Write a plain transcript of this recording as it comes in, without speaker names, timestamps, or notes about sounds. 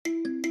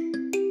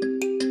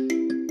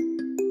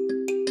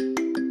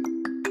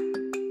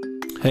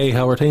Hey,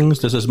 how are things?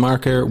 This is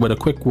Mark here with a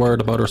quick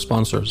word about our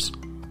sponsors.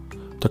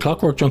 The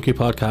Clockwork Junkie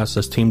podcast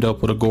has teamed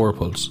up with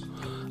Agorapulse.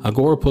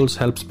 Agorapulse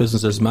helps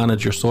businesses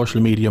manage your social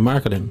media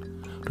marketing.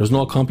 There's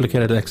no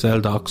complicated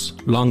Excel docs,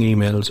 long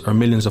emails, or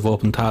millions of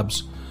open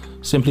tabs.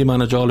 Simply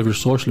manage all of your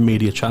social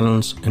media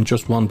channels in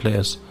just one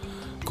place.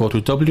 Go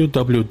to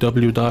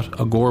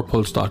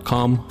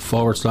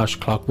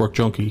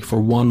www.agorapulse.com/clockworkjunkie for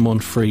 1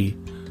 month free.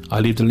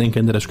 I'll leave the link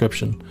in the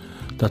description.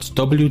 That's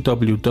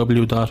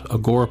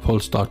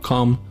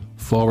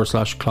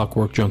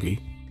www.agorapulse.com/clockworkjunkie.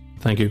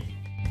 Thank you.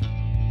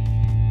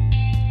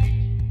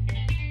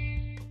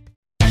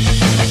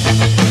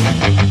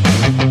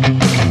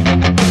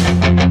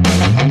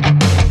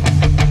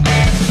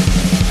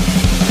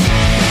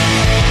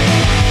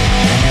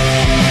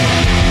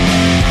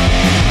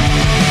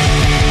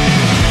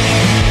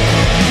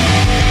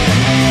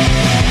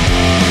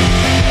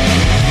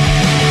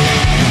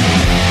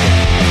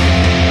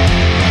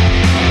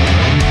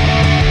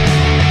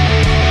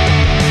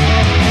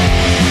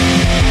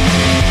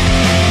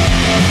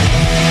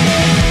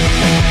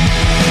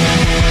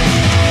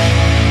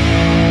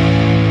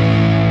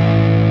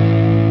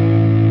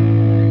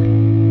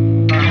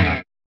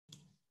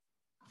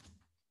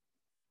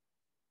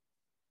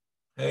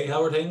 Hey,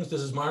 how are things?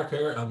 This is Mark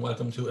here, and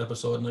welcome to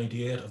episode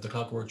 98 of the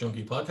Clockwork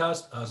Junkie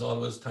podcast. As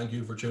always, thank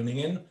you for tuning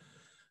in.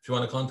 If you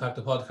want to contact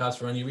the podcast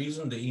for any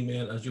reason, the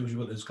email, as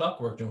usual, is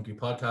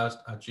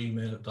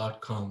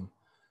clockworkjunkiepodcast@gmail.com.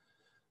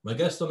 My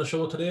guest on the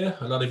show today,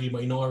 a lot of you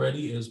might know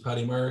already, is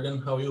Paddy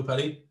Merrigan. How are you,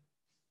 Paddy?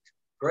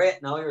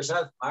 Great. Now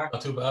yourself, Mark.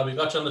 Not too bad. We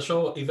got you on the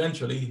show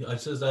eventually. I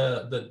says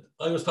that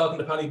I was talking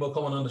to Paddy about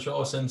coming on the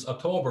show since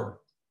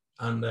October,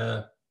 and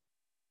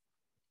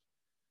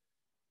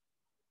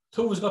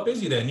two of us got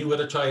busy then. You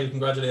had a child.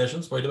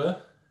 Congratulations, by the way.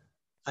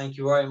 Thank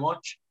you very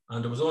much.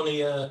 And it was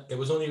only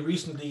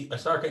recently I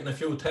started getting a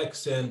few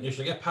texts saying you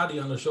should get Paddy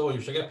on the show.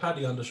 You should get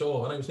Paddy on the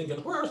show. And I was thinking,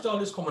 where's all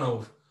this coming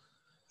out?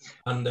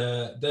 And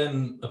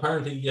then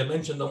apparently you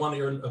mentioned on one of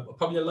your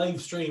probably a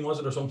live stream, was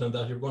it, or something,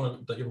 that you were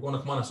gonna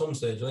come on at some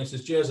stage. And I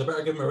says, "Jeez, I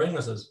better give him a ring." I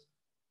says,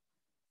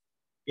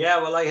 "Yeah,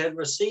 well, I had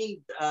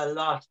received a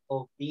lot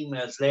of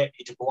emails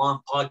lately to go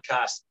on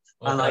podcasts,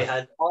 okay.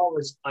 And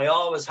I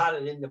always had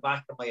it in the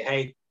back of my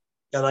head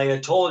that I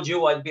had told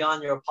you I'd be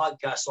on your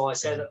podcast. So I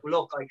said,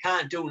 look, I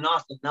can't do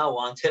nothing now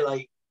until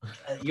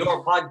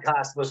your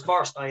podcast was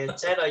first. I had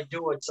said I'd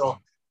do it. So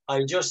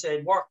I just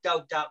said, worked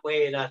out that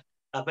way that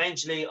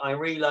eventually I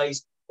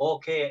realized,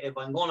 okay, if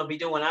I'm going to be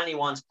doing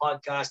anyone's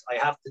podcast, I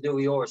have to do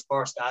yours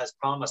first, as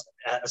promised,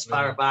 as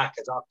far back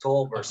as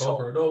October.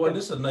 So, no, well,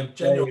 listen, like,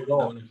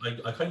 genuinely,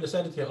 I kind of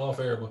said it to you off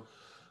air, but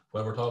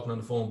while we're talking on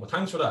the phone, but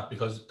thanks for that,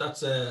 because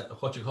that's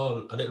what you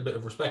call a little bit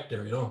of respect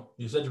there, you know.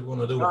 You said you were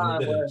going to do it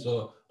and you did it,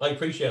 so I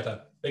appreciate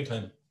that big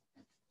time.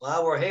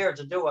 Well, we're here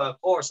to do it.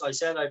 Of course, I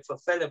said I'd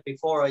fulfill it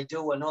before I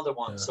do another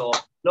one. Yeah. So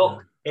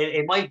look,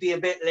 it might be a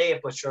bit late,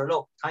 but sure,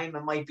 look,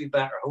 timing might be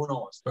better. Who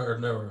knows? Better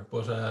than ever.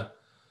 But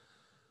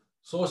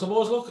so I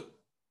suppose, look,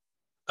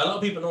 a lot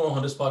of people know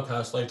on this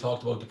podcast I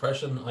talked about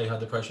depression. I had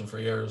depression for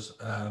years.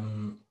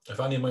 If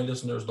any of my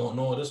listeners don't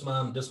know, this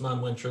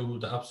man went through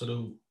the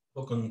absolute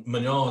fucking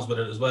menace with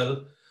it as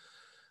well.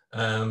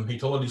 He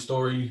told his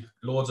story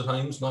loads of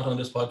times, not on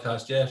this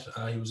podcast yet.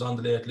 He was on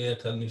the late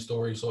telling his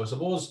story. So I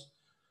suppose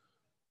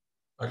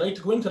I'd like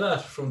to go into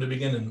that from the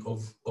beginning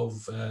of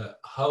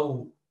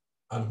how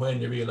and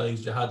when you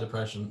realised you had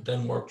depression,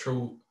 then work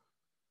through,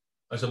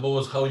 I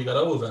suppose, how you got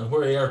out of it and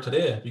where you are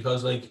today.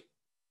 Because, like,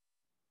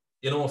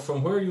 you know,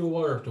 from where you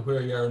were to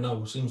where you are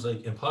now seems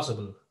like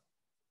impossible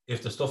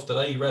if the stuff that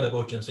I read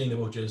about you and seen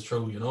about you is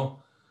true, you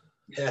know.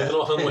 Yeah. I don't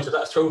know how much of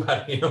that's true,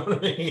 Paddy, you know what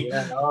I mean?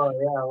 Yeah,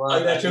 well, I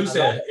let you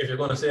say it if you're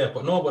going to say it,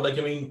 but no, but like,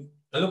 I mean,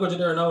 I look at you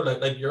there now,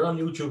 like you're on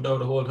YouTube now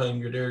the whole time,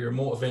 you're there, you're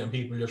motivating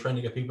people, you're trying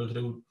to get people to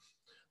do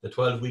the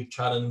 12-week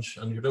challenge,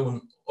 and you're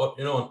doing,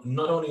 you know,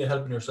 not only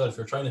helping yourself,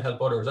 you're trying to help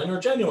others, and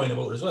you're genuine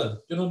about it as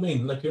well, you know what I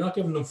mean? Like, you're not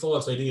giving them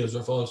false ideas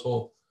or false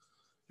hope,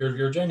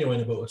 you're genuine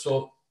about it.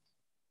 So,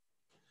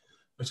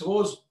 I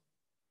suppose,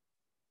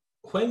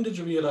 when did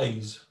you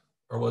realise,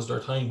 or was there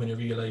a time when you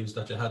realised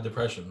that you had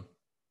depression?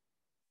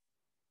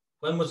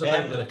 When was the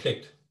time that it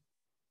clicked?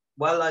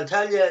 Well, I'll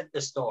tell you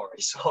the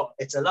story. So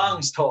it's a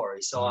long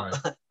story. So right.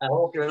 I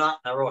hope you're not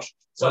in a rush.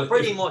 So well,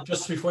 pretty much.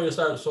 Just before you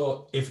start,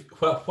 so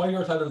while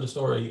you're telling the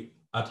story,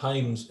 at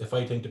times, if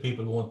I think the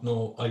people won't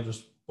know, I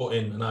just put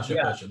in and ask you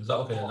a question. Is that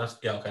okay?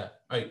 Okay.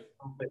 Right.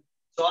 Okay.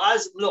 So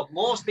look,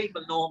 most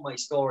people know my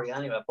story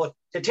anyway. But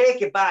to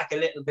take it back a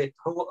little bit,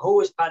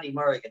 who is Paddy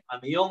Merrigan?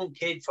 I'm a young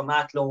kid from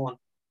Athlone,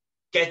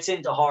 gets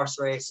into horse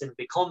racing,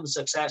 becomes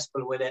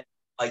successful with it.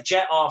 I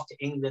jet off to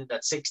England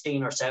at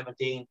 16 or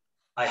 17.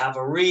 I have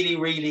a really,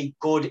 really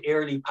good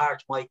early part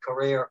of my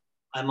career.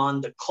 I'm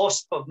on the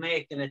cusp of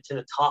making it to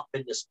the top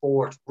in the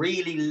sport,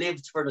 really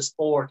lived for the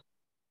sport.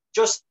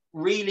 Just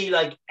really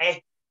like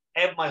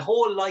my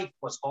whole life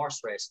was horse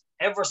racing.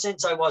 Ever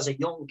since I was a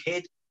young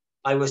kid,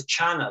 I was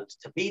channeled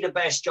to be the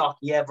best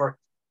jockey ever.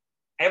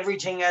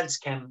 Everything else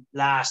came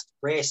last.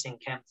 Racing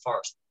came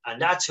first.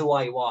 And that's who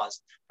I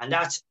was. And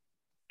that's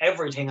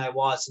everything I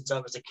was since I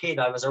was a kid.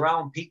 I was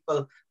around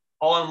people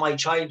all my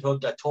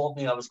childhood that told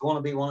me I was going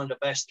to be one of the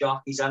best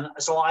jockeys. And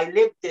so I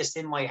lived this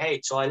in my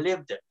head. So I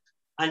lived it.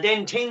 And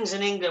then things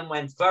in England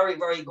went very,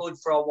 very good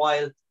for a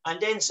while. And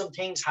then some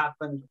things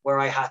happened where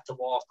I had to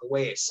walk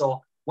away.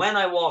 So when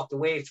I walked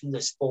away from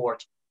the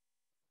sport,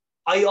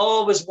 I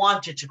always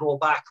wanted to go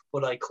back,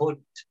 but I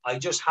couldn't. I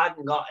just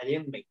hadn't got it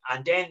in me.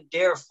 And then,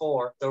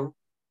 therefore,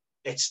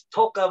 it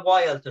took a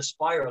while to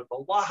spiral.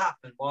 But what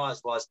happened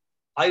was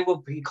I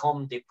would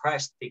become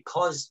depressed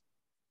because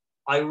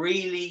I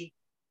really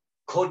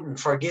couldn't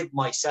forgive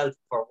myself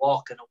for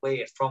walking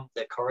away from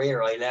the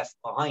career I left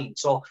behind.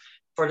 So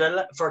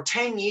for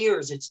 10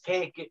 years,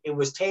 it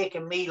was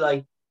taking me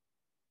like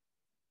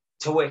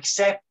to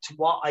accept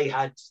what I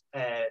had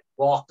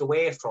walked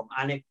away from,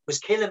 and it was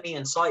killing me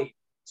inside.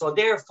 So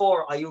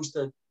therefore, I used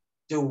to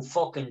do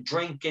fucking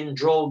drinking,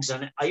 drugs,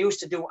 and I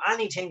used to do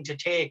anything to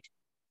take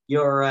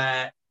your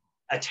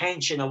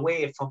attention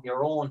away from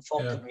your own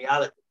fucking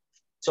reality.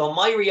 So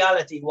my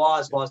reality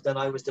was that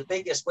I was the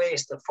biggest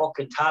waste of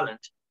fucking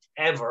talent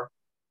ever.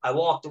 I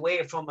walked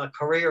away from a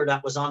career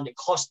that was on the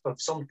cusp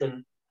of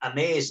something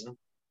amazing,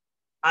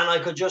 and I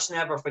could just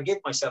never forgive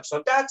myself.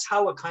 So that's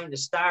how it kind of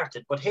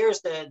started. But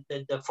here's the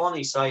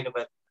funny side of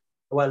it.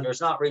 Well,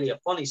 there's not really a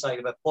funny side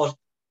of it, but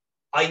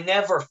I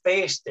never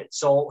faced it.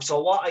 So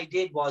what I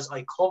did was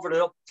I covered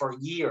it up for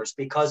years,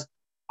 because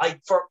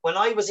when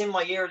I was in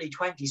my early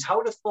 20s,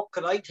 how the fuck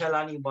could I tell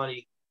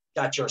anybody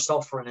that you're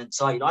suffering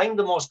inside? I'm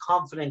the most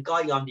confident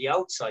guy on the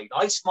outside.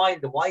 I smile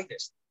the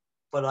widest,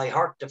 but I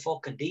hurt the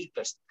fucking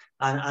deepest.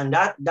 And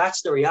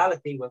that's the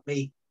reality with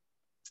me.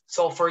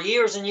 So for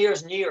years and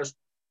years and years,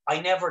 I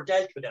never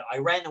dealt with it. I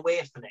ran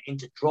away from it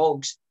into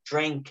drugs,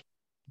 drink,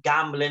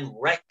 gambling,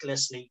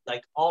 recklessly,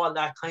 like all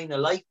that kind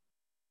of life.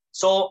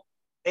 So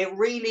it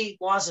really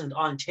wasn't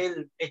until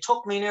it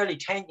took me nearly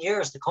 10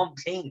 years to come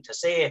clean, to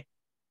say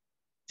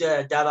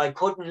that I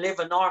couldn't live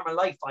a normal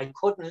life. I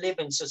couldn't live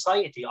in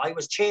society. I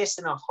was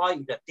chasing a high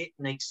that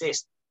didn't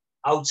exist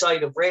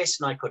outside of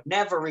racing. I could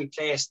never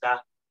replace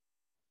that.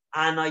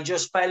 And I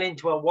just fell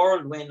into a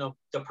whirlwind of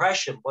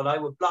depression, but I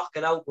would block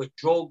it out with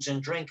drugs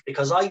and drink,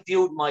 because I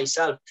viewed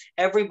myself,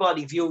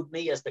 everybody viewed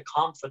me as the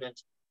confident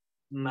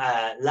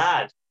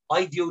lad.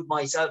 I viewed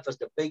myself as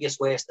the biggest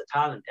waste of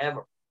talent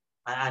ever.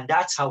 And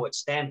that's how it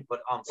stemmed.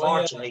 But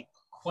unfortunately...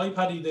 Why,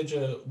 Paddy, did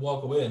you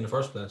walk away in the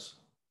first place?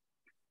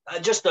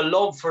 Just the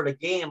love for the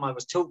game. I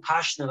was too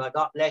passionate. I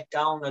got let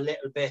down a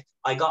little bit.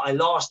 I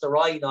lost the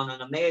ride on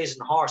an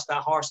amazing horse.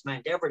 That horse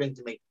meant everything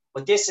to me.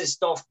 But this is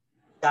stuff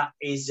that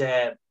is...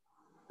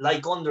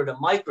 like under the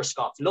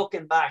microscope.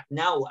 Looking back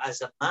now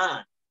as a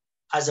man,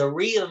 as a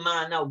real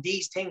man now,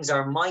 these things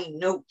are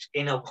minute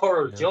in a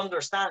world, you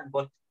understand?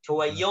 But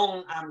to a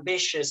young,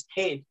 ambitious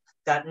kid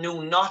that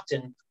knew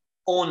nothing,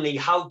 only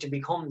how to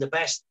become the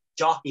best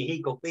jockey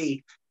he could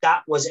be,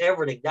 that was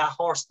everything. That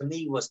horse to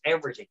me was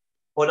everything.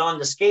 But on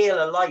the scale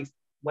of life,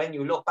 when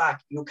you look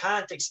back, you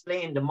can't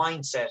explain the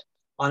mindset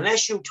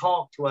unless you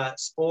talk to a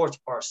sports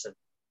person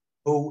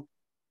who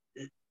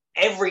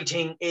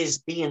everything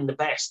is being the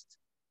best.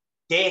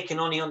 They can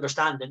only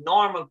understand. The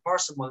normal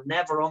person will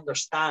never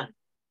understand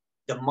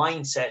the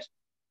mindset,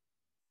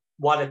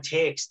 what it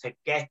takes to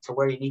get to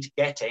where you need to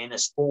get to in a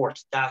sport.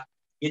 That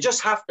you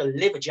just have to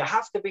live it. You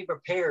have to be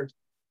prepared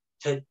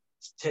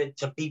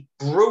to be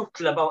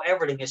brutal about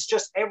everything. It's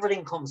just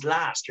everything comes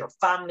last. Your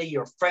family,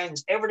 your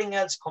friends, everything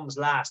else comes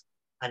last,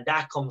 and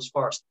that comes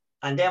first.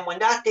 And then when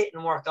that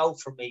didn't work out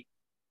for me,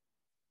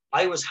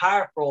 I was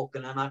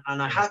heartbroken,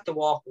 and I had to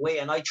walk away.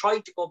 And I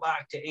tried to go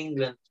back to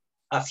England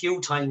a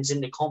few times in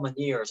the coming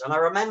years. And I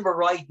remember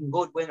riding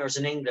good winners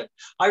in England.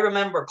 I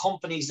remember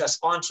companies that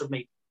sponsored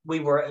me. We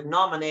were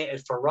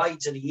nominated for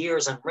Rides of the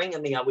Years and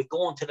ringing me. I would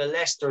go into the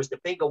Leicesters, the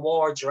big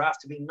awards. You have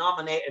to be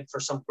nominated for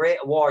some great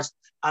awards.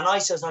 And I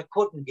says, I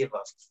couldn't give a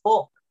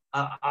fuck.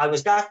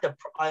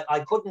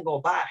 I couldn't go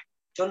back.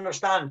 Do you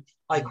understand?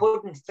 I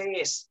couldn't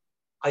face.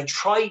 I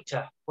tried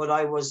to, but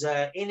I was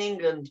in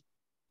England.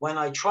 When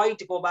I tried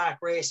to go back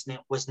racing,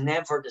 it was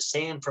never the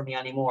same for me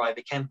anymore. I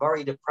became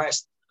very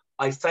depressed.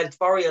 I felt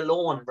very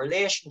alone.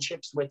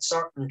 Relationships with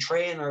certain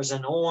trainers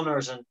and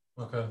owners and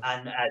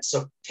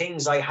so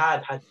things I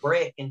had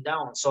breaking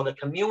down. So the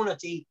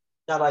community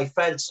that I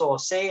felt so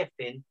safe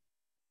in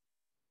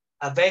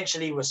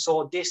eventually was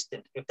so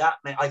distant. If that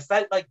meant, I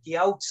felt like the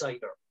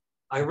outsider.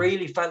 I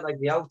really felt like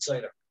the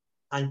outsider.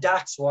 And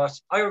that's what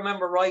I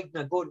remember, riding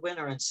a good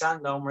winner in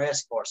Sandown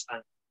Racecourse,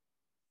 and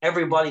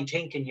everybody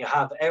thinking you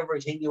have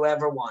everything you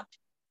ever want.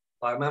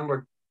 I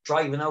remember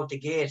driving out the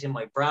gate in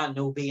my brand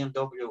new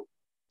BMW,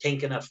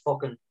 thinking of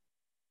fucking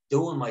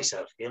doing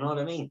myself, you know what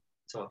I mean?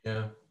 So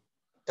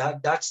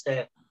that's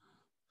the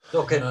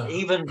look at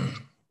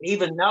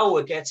even now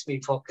it gets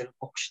me fucking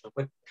emotional.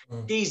 But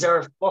these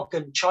are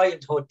fucking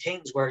childhood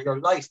things where your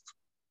life,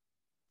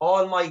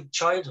 all my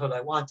childhood,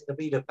 I wanted to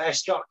be the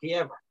best jockey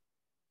ever.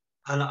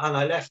 And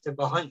I left it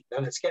behind,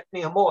 and it's getting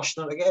me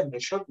emotional again.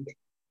 It shouldn't be.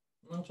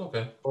 That's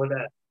okay. But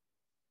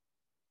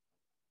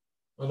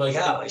well, like,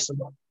 yeah, I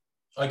suppose.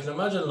 I can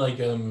imagine, like,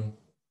 you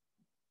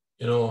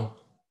know,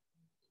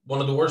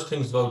 one of the worst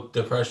things about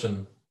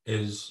depression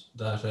is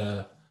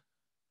that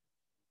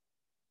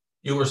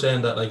you were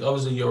saying that, like,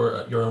 obviously you're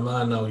a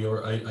man now,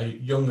 you're a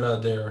young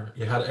lad there,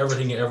 you had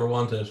everything you ever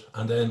wanted,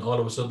 and then all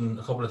of a sudden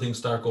a couple of things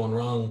start going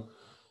wrong.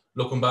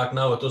 Looking back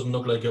now, it doesn't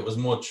look like it was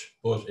much,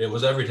 but it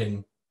was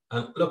everything.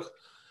 And look,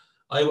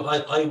 I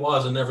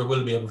was and never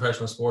will be a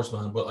professional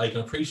sportsman, but I can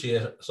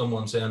appreciate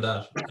someone saying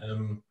that.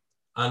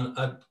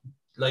 And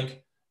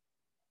like,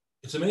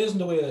 it's amazing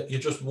the way you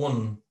just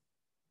won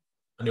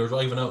and you were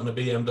driving out in a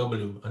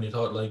BMW and you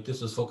thought, like,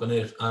 this is fucking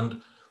it.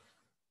 And,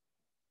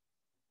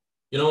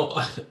 you know,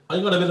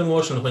 I got a bit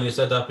emotional when you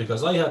said that,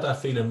 because I had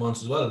that feeling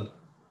once as well.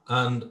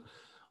 And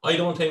I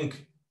don't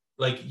think,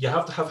 like, you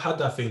have to have had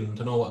that feeling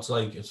to know what it's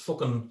like. It's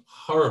fucking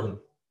horrible.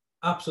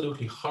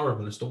 Absolutely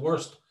horrible. It's the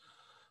worst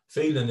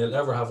feeling you'll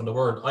ever have in the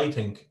world, I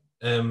think.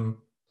 And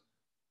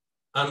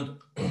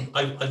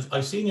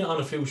I've seen you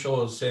on a few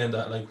shows saying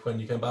that, like, when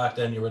you came back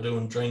then you were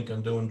doing drink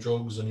and doing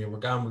drugs and you were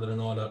gambling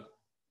and all that.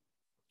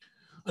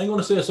 I'm going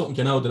to say something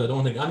to you now that I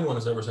don't think anyone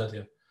has ever said to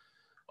you.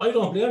 I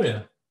don't blame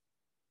you.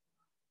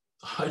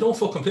 I don't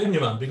fucking blame you,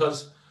 man,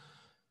 because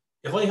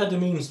if I had the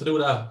means to do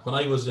that when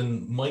I was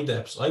in my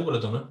depths, I would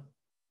have done it.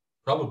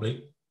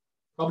 Probably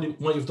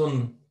might have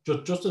done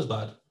just as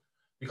bad.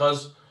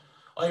 Because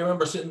I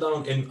remember sitting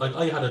down in, like,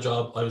 I had a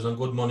job, I was on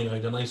good money, I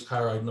had a nice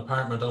car, I had an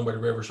apartment down by the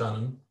River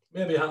Shannon.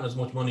 Maybe I hadn't as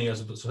much money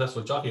as a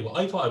successful jockey, but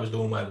I thought I was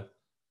doing well.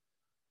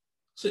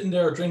 Sitting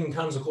there drinking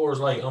cans of Coors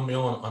Light on my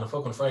own on a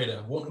fucking Friday.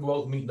 Wouldn't go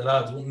out and meet the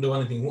lads, wouldn't do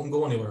anything, wouldn't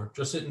go anywhere.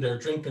 Just sitting there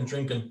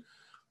drinking.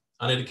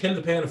 And it'd kill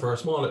the pain for a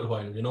small little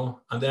while, you know,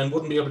 and then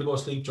wouldn't be able to go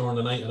to sleep during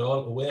the night at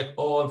all, awake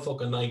all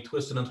fucking night,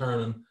 twisting and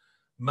turning,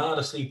 mad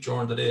asleep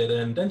during the day.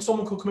 Then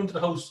someone could come into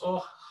the house,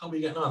 oh, how are we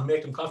getting on?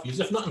 Make them coffee, as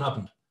if nothing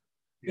happened.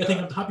 Yeah. I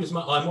think I'm the happiest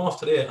man. I'm off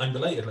today, I'm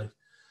delighted. Like,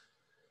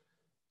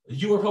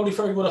 you were probably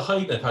very good at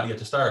hiding it, Paddy, at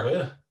the start, were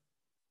you?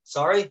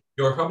 Sorry?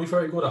 You were probably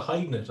very good at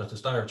hiding it at the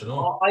start, you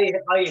know?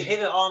 I hid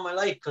it all my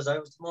life because I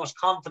was the most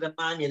confident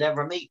man you'd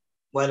ever meet,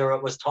 whether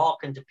it was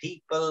talking to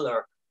people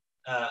or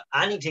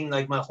anything.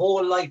 Like, my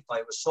whole life,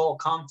 I was so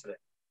confident.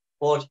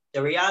 But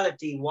the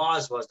reality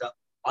was that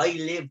I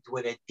lived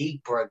with a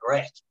deep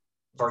regret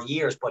for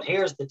years. But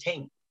here's the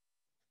thing.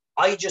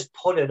 I just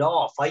put it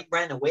off. I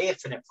ran away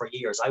from it for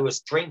years. I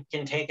was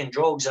drinking, taking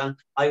drugs, and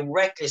I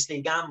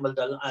recklessly gambled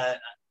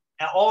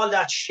all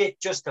that shit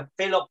just to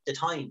fill up the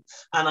time.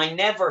 And I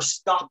never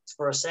stopped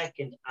for a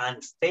second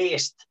and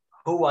faced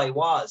who I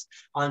was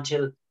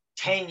until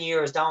 10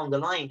 years down the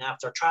line,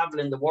 after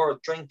traveling the world,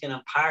 drinking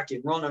and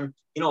partying, running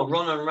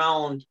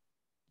around,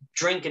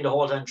 drinking the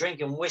whole time,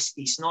 drinking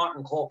whiskey,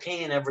 snorting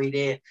cocaine every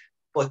day.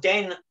 But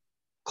then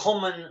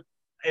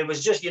it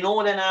was just, then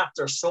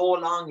after so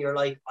long, you're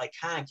like, I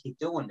can't keep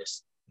doing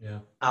this. Yeah.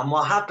 And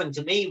what happened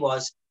to me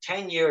was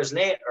 10 years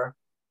later,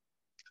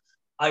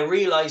 I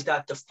realized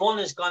that the fun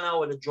has gone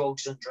out of the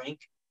drugs and drink.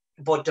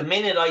 But the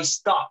minute I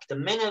stopped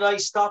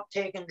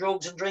taking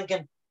drugs and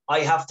drinking, I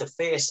have to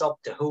face up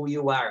to who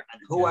you are.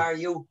 And who are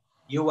you?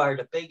 You are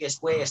the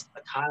biggest waste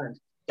of talent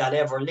that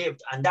ever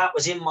lived. And that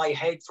was in my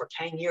head for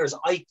 10 years.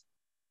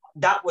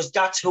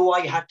 That's who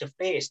I had to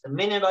face. The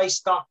minute I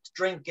stopped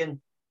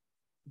drinking,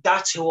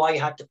 that's who I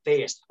had to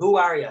face. Who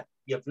are you?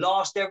 You've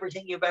lost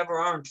everything you've ever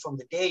earned from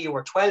the day you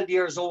were 12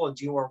 years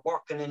old. You were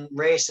working and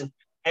racing.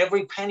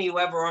 Every penny you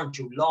ever earned,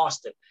 you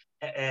lost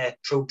it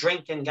through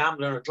drinking,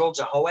 gambling, or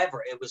drugs, or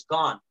however, it was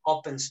gone,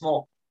 up in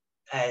smoke,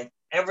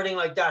 everything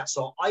like that.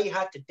 So I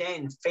had to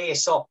then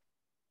face up.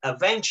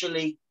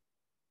 Eventually,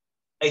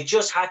 it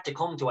just had to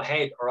come to a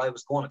head, or I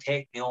was going to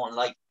take my own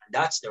life, and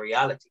that's the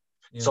reality.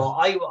 Yeah. So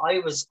I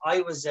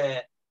was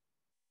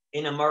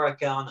in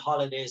America on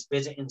holidays,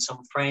 visiting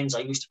some friends. I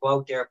used to go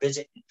out there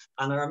visiting,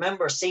 and I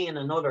remember seeing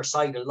another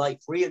side of life.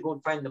 Real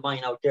good friend of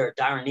mine out there,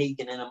 Darren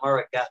Egan in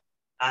America,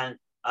 and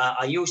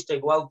I used to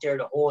go out there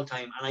the whole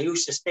time, and I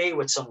used to stay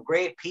with some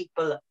great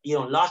people,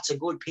 lots of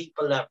good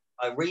people that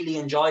I really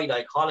enjoyed.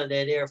 I'd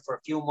holiday there for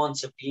a few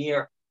months of the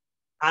year,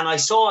 and I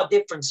saw a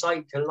different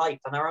side to life.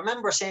 And I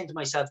remember saying to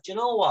myself, do you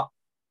know what?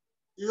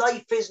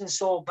 Life isn't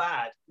so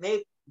bad.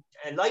 Maybe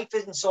life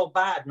isn't so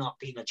bad not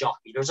being a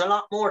jockey. There's a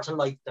lot more to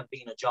life than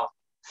being a jockey.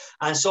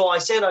 And so I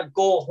said I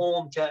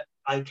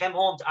came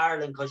home to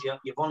Ireland because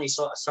you've only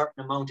a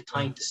certain amount of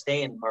time to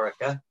stay in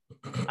America.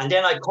 And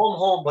then I'd come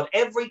home, but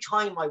every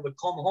time I would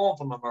come home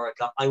from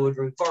America, I would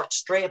revert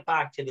straight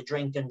back to the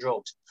drink and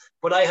drugs.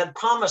 But I had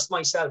promised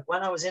myself,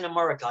 when I was in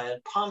America,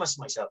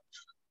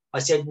 I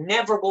said,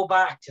 never go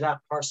back to that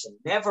person.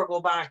 Never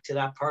go back to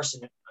that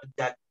person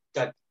that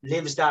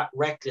lives that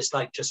reckless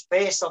life. Just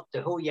face up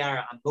to who you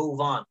are and move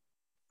on.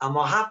 And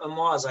what happened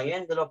was I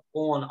ended up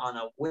going on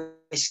a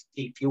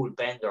whiskey fuel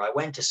bender. I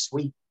went to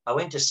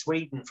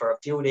Sweden for a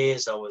few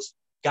days. I was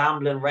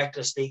gambling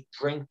recklessly,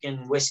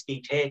 drinking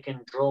whiskey,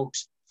 taking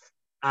drugs.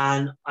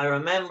 And I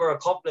remember a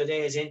couple of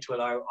days into it,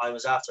 I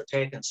was after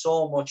taking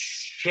so much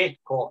shit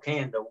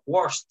cocaine, the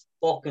worst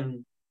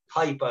fucking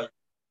type of,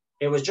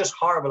 it was just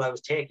horrible. I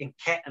was taking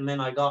ketamine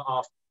I got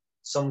off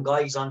some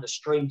guys on the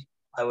street.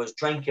 I was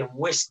drinking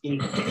whiskey.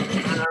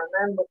 And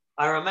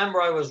I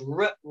remember I was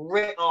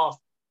written off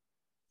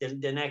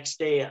the next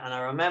day. And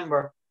I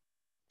remember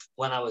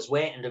when I was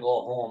waiting to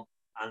go home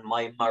and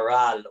my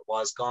morale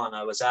was gone.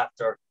 I was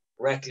after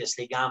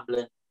recklessly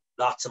gambling,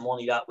 lots of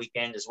money that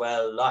weekend as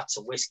well, lots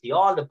of whiskey,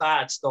 all the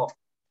bad stuff.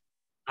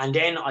 And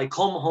then I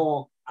come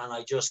home and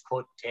I just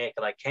couldn't take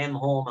it. I came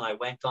home and I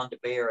went on the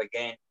beer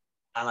again,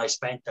 and I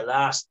spent the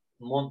last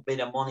bit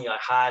of money I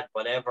had,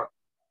 whatever.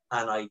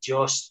 And I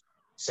just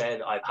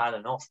said, I've had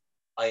enough.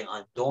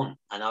 I'm done.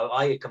 And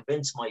I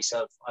convinced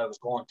myself I was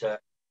going to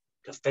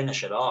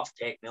finish it off,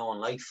 take my own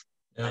life.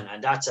 Yeah.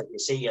 And that's what you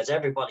see, as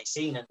everybody's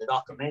seen in the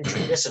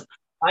documentary. Listen,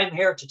 I'm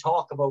here to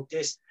talk about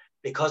this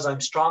because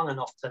I'm strong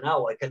enough to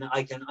know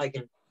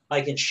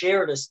I can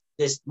share this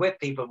with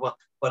people.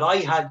 But I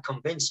had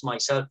convinced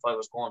myself I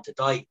was going to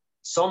die.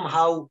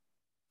 Somehow,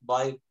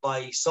 by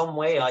some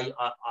way,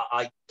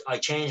 I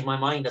changed my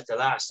mind at the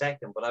last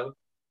second. But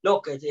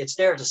look, it's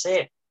there to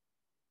say.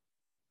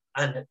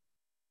 And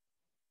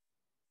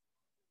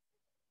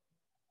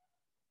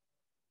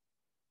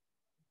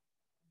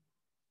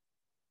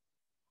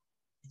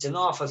it's an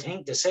awful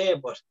thing to say,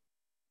 but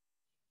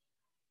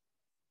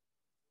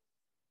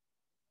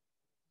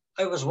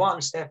I was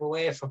one step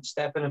away from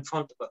stepping in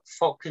front of a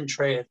fucking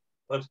train.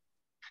 But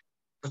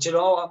you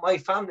know what? My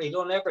family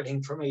done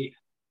everything for me.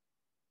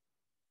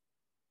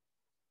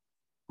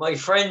 My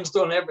friends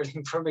done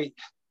everything for me.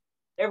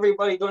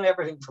 Everybody done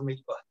everything for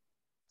me. But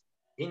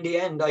in the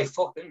end, I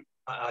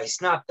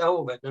snapped out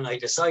of it, and I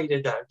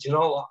decided that, you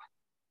know what?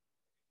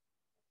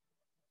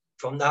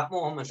 From that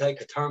moment, I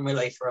could turn my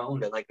life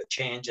around and I could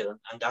change it.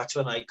 And that's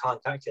when I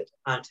contacted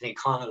Anthony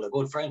Connell, a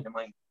good friend of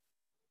mine.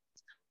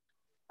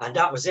 And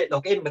that was it.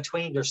 Look, in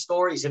between, there's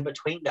stories in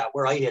between that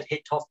where I had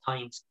hit tough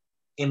times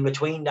in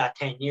between that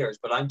 10 years.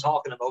 But I'm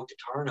talking about the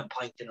turning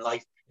point in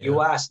life. Yeah.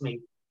 You asked me,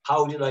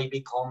 how did I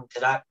become to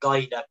that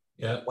guy that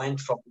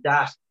went from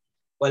that?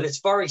 Well, it's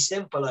very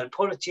simple. I'll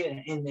put it to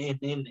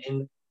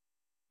you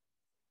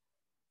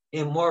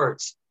in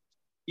words.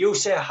 You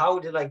say, how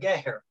did I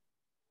get here?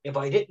 If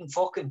I didn't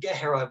fucking get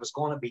here, I was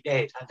going to be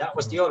dead. And that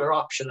was the other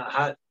option I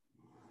had.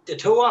 The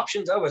two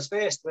options I was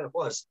faced with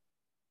was,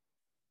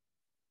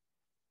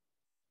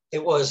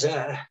 it was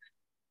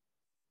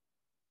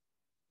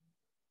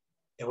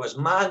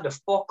man the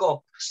fuck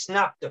up,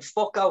 snap the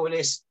fuck out of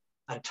this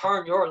and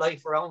turn your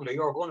life around, or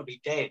you're going to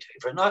be dead.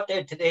 If you're not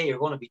dead today, you're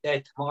going to be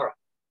dead tomorrow.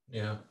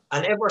 Yeah.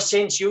 And ever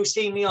since you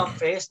see me on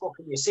Facebook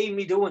and you see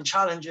me doing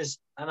challenges,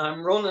 and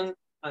I'm running,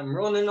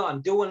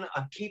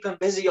 I'm keeping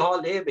busy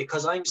all day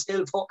because I'm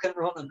still fucking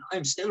running.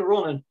 I'm still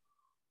running.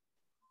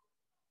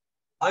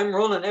 I'm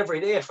running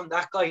every day from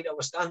that guy that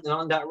was standing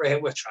on that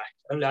railway track.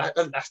 And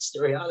that's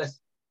the reality.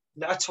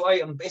 That's why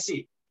I'm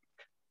busy.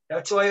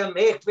 That's why I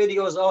make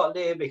videos all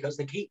day, because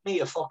they keep me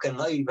a fucking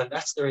live, and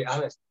that's the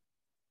reality.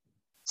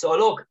 So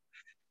look,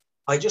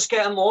 I just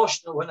get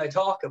emotional when I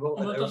talk about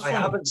it.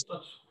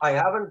 I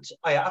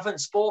haven't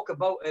spoke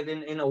about it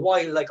in a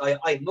while. Like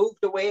I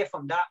moved away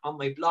from that on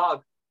my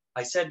blog.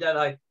 I said that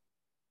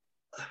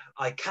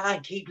I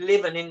can't keep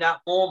living in that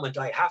moment.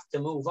 I have to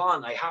move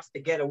on. I have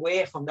to get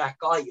away from that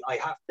guy. I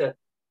have to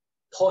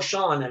push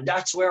on. And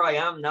that's where I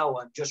am now.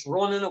 I'm just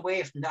running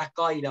away from that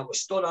guy that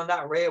was stood on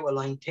that railway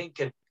line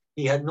thinking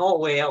he had no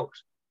way out.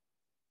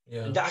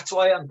 Yeah. And that's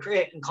why I'm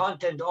creating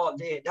content all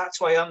day. That's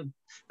why I'm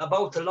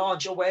about to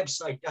launch a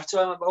website. That's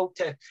why I'm about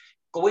to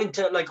go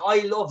into, like, I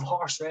love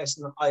horse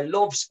racing. I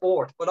love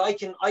sport, but I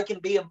can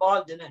be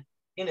involved in it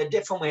in a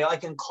different way. I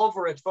can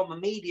cover it from a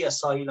media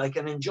side. I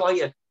can enjoy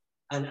it.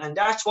 And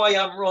that's why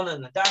I'm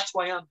running. That's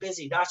why I'm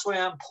busy. That's why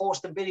I'm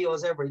posting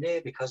videos every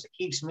day, because it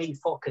keeps me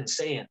fucking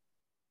sane.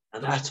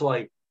 And that's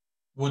why.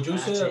 Would you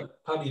say,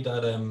 Paddy,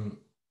 that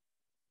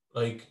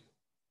like,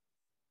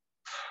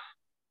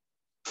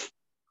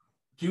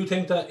 do you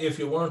think that if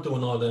you weren't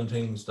doing all them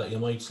things that you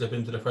might slip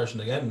into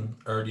depression again?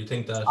 Or do you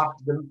think that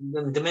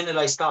the minute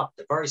I stop,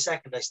 the very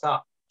second I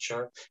stop,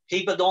 sure.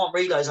 People don't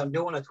realize I'm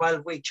doing a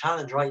 12-week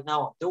challenge right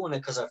now. I'm doing it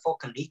because I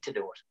fucking need to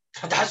do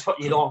it. That's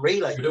what you don't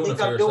realize. You're doing it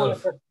for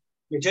yourself.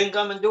 You think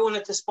I'm doing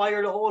it to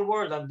inspire the whole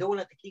world? I'm doing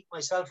it to keep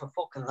myself a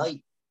fucking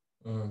life.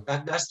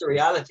 That's the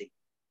reality.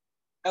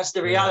 That's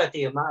the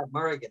reality of Mad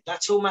Merrigan.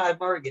 That's who Mad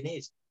Merrigan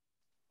is.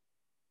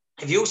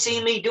 If you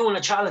see me doing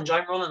a challenge,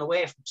 I'm running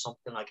away from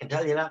something. I can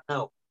tell you that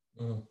now.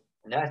 And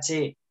that's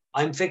it.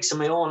 I'm fixing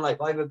my own life.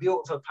 I have a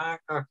beautiful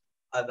partner.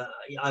 I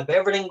have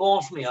everything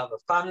going for me. I have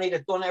a family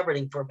that's done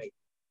everything for me.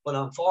 But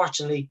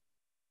unfortunately,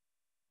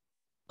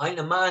 I'm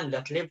a man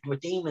that lived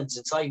with demons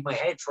inside my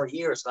head for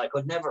years, and I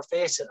could never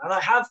face it. And I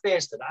have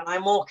faced it, and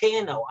I'm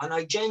okay now. And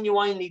I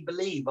genuinely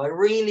believe, I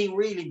really,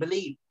 really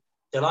believe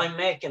that I'm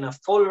making a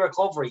full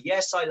recovery.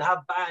 Yes, I'll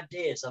have bad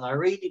days, and I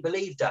really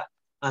believe that.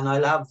 And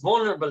I'll have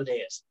vulnerable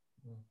days.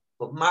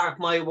 But mark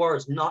my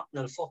words, nothing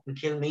will fucking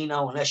kill me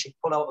now unless you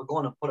pull out a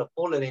gun and put a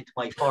bullet into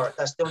my forehead.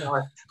 That's the only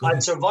way.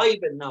 I'll survive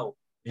it now.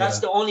 That's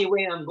the only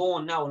way I'm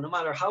going now. No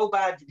matter how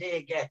bad the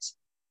day gets,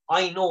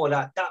 I know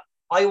that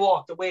I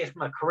walked away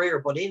from a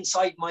career, but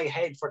inside my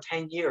head for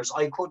 10 years,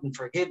 I couldn't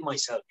forgive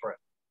myself for it.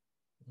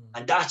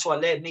 And that's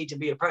what led me to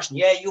be a person.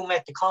 Yeah, you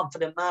met the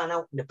confident man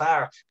out in the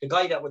bar, the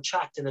guy that would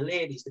chat to the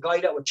ladies, the guy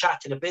that would chat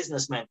to the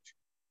businessmen.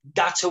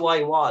 That's who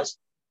I was.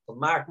 But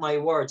mark my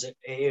words,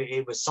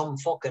 it was some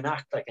fucking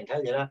act, I can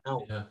tell you that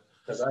now. Yeah.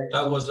 Because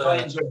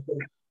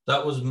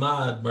that was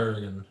Mad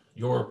Merrigan.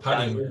 You're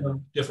Paddy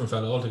Merrigan. Different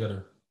fella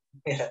altogether.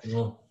 Yeah. You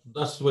know,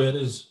 that's the way it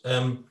is.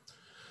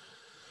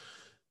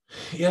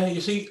 Yeah,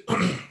 you see,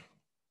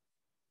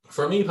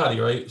 for me, Paddy,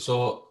 right?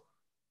 So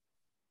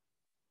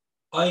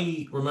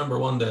I remember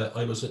one day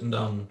I was sitting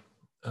down,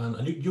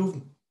 and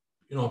you've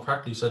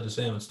practically said the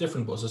same. It's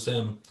different, but it's the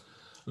same.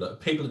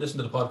 People that listen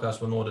to the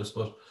podcast will know this,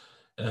 but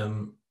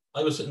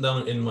I was sitting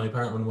down in my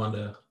apartment one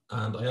day,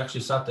 and I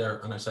actually sat there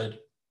and I said,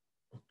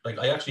 like,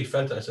 I actually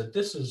felt it. I said,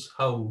 this is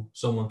how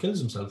someone kills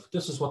himself.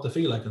 This is what they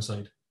feel like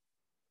inside.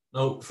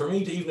 Now, for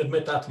me to even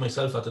admit that to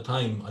myself at the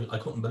time, I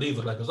couldn't believe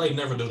it, like, because I'd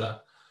never do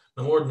that.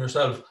 No more than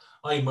yourself.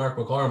 I'm Mark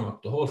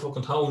McCormack. The whole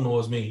fucking town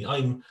knows me.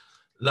 I'm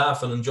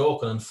laughing and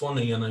joking and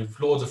funny, and I've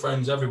loads of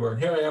friends everywhere.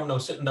 And here I am now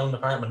sitting down in the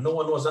apartment. No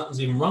one knows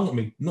nothing's even wrong with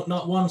me.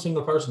 Not one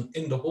single person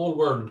in the whole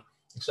world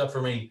except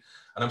for me.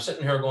 And I'm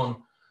sitting here going,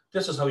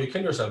 this is how you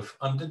kill yourself,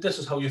 and this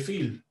is how you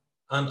feel.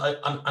 And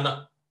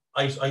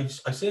I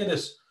say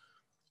this.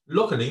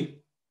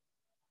 Luckily,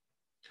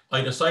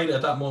 I decided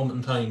at that moment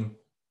in time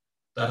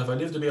that if I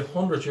live to be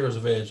 100 years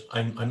of age,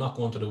 I'm not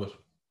going to do it.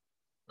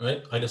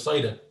 Right? I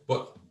decided.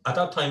 But at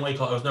that time, I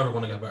thought I was never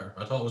going to get better.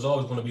 I thought it was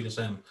always going to be the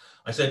same.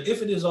 I said,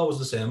 if it is always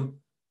the same,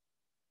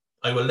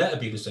 I will let it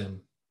be the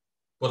same.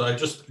 But I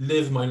just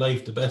live my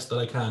life the best that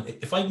I can.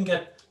 If I can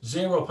get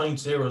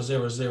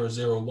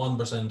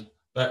 0.00001%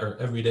 better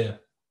every day,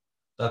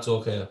 that's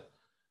okay.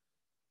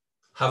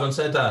 Having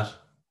said that,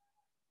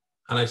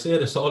 and I say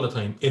this all the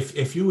time,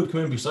 if you would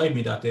come in beside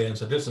me that day and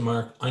said, listen,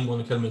 Mark, I'm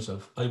going to kill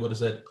myself, I would have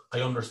said,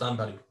 I understand,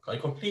 Paddy. I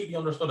completely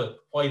understood it,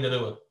 why they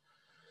do it.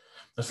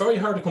 It's very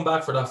hard to come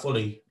back for that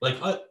fully. Like,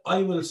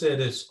 I will say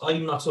this,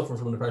 I'm not suffering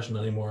from depression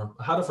anymore.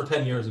 I had it for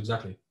 10 years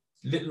exactly,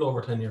 little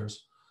over 10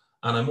 years.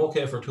 And I'm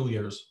okay for 2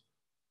 years.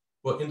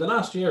 But in the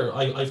last year,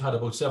 I've had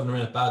about 7 or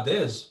 8 bad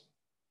days.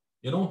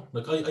 You know,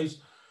 like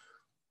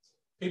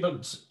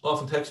people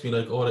often text me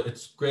like, oh,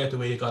 it's great the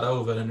way you got out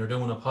of it and you're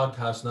doing a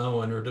podcast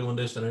now and you're doing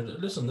this. And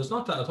listen, there's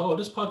not that at all.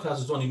 This podcast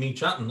is only me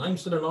chatting. I'm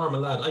still a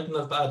normal lad. I can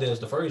have bad days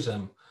the very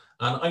same.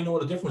 And I know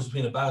the difference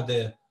between a bad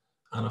day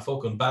and a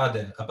fucking bad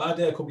day. A bad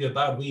day could be a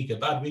bad week. A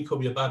bad week could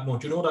be a bad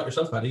month. You know that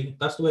yourself, Paddy.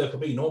 That's the way it could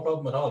be. No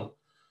problem at all.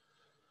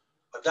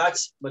 But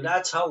that's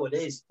how it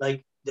is.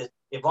 Like,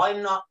 if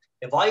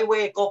I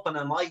wake up and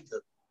I'm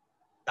idle,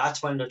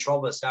 that's when the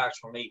trouble starts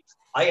for me.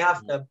 I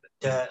have to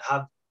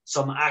have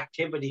some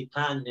activity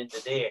planned in the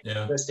day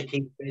just to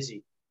keep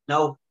busy.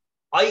 Now,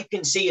 I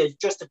can see it,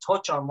 just to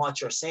touch on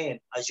what you're saying,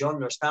 as you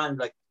understand,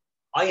 like,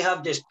 I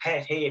have this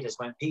pet hate is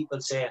when people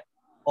say,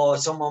 oh,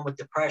 someone with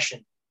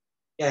depression,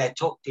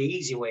 took the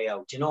easy way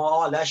out. You know,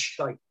 oh, that's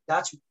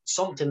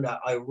something that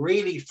I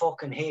really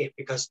fucking hate,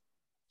 because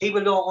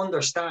people don't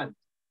understand.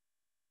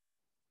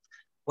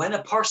 When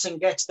a person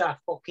gets that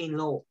fucking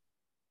low,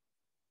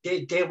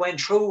 they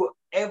went through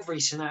every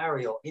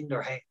scenario in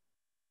their head.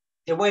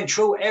 They went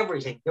through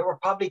everything. They were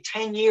probably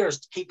 10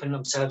 years keeping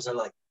themselves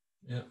alive.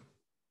 Yeah.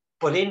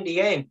 But in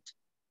the end,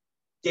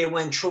 they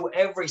went through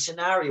every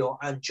scenario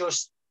and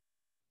just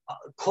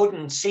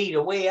couldn't see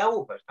the way out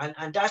of it.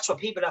 And that's what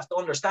people have to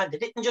understand. They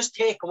didn't just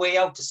take a way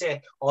out to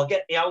say, oh,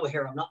 get me out of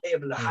here, I'm not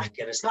able to hack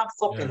it. It's not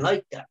fucking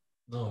like that.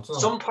 No, it's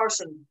not. Some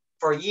person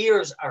for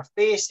years are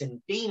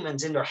facing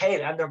demons in their head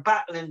and they're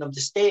battling them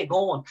to stay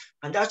going.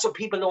 And that's what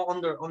people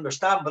don't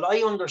understand. But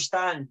I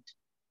understand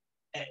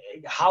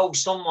how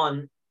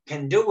someone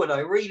can do it. I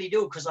really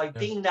do, because I've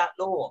been that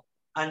low.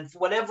 And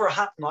whatever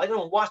happened, I don't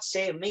know what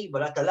saved me,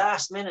 but at the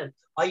last minute,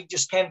 I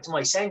just came to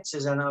my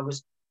senses and I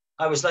was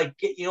like,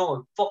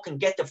 fucking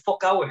get the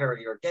fuck out of here,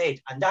 you're dead.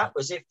 And that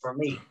was it for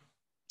me.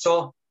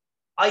 So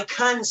I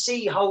can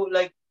see how,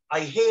 like,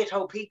 I hate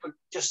how people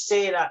just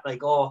say that,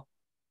 like,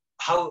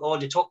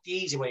 they took the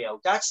easy way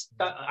out.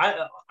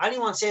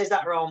 Anyone says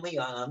that around me,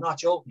 and I'm not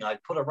joking,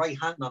 I'd put a right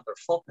hand on their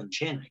fucking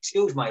chin.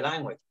 Excuse my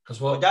language.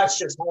 But that's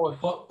just how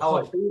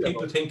I feel.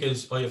 People think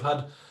is, you've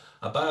had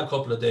a bad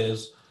couple of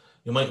days,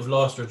 you might have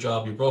lost your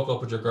job, you broke up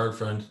with your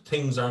girlfriend,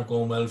 things aren't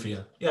going well for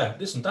you. Yeah,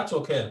 listen, that's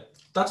okay.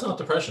 That's not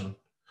depression.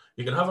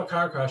 You can have a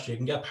car crash, you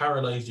can get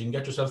paralyzed, you can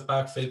get yourself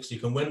back fixed, you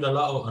can win the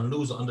lotto and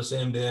lose it on the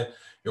same day,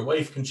 your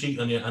wife can cheat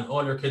on you and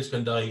all your kids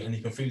can die and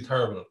you can feel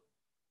terrible.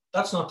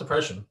 That's not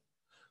depression.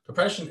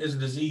 Depression is a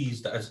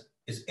disease that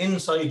is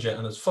inside you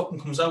and it fucking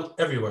comes out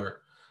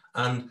everywhere.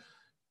 And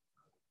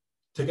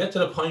to get to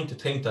the point to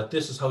think that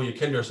this is how you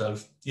kill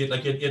yourself, you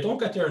don't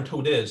get there in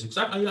 2 days.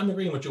 Exactly, I'm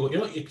agreeing with you.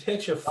 It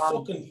takes you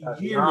fucking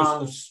years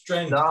of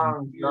strength,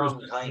 years.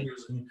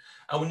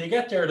 And when you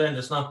get there, then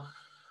it's not,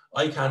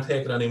 I can't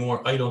take it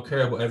anymore. I don't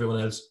care about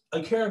everyone else.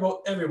 I care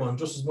about everyone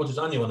just as much as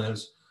anyone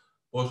else.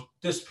 But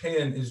this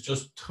pain is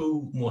just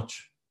too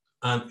much.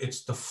 And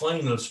it's the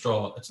final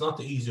straw. It's not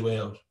the easy way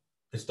out.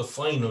 It's the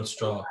final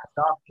straw.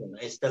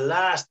 It's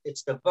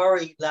the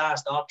very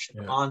last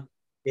option on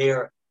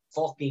their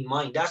fucking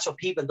mind. That's what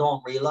people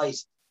don't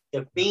realize.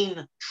 They've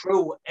been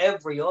through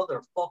every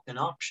other fucking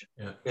option.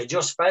 Yeah. They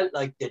just felt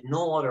like there's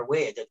no other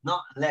way. There's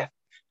nothing left.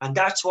 And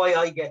that's why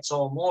I get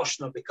so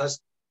emotional, because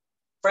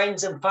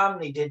friends and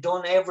family, they've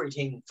done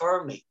everything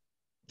for me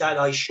that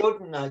I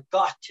shouldn't have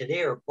got to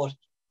there, but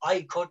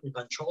I couldn't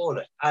control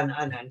it. And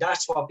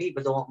that's what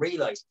people don't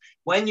realize.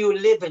 When you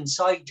live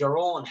inside your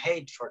own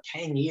head for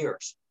 10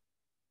 years,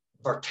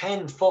 for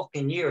 10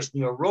 fucking years,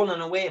 and you're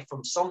running away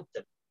from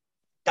something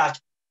that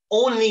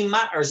only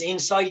matters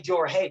inside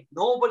your head.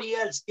 Nobody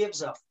else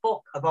gives a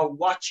fuck about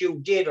what you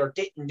did or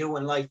didn't do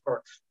in life,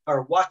 or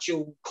what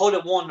you could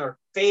have won or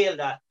failed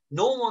at.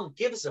 No one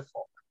gives a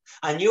fuck.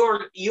 And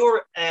you're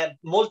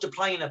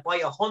multiplying it by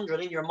 100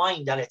 in your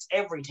mind, that it's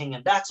everything,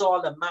 and that's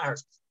all that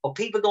matters. But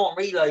people don't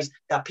realize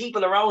that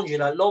people around you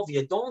that love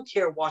you don't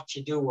care what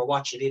you do or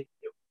what you didn't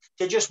do.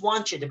 They just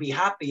want you to be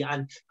happy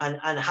and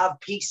have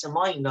peace of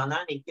mind on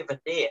any given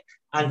day.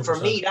 And 100%. For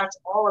me,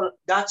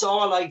 that's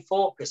all I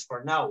focus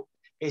for now.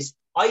 Is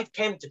I've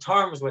come to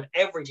terms with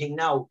everything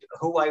now,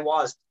 who I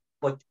was,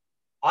 but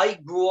I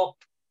grew up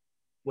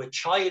with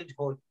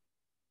childhood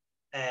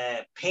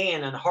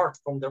pain and hurt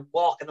from the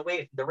walking away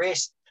from the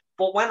race.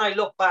 But when I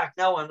look back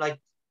now, I'm like,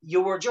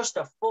 you were just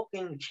a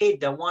fucking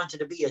kid that wanted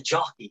to be a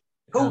jockey.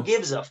 Yeah. Who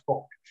gives a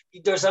fuck?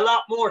 There's a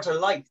lot more to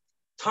life.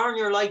 Turn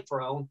your life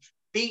around.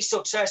 Be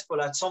successful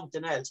at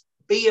something else.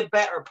 Be a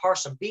better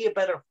person. Be a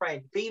better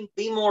friend. Be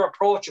more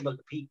approachable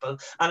to people.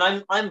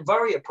 And I'm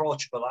very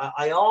approachable.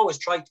 I always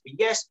try to be.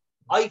 Yes,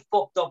 I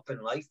fucked up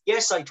in life.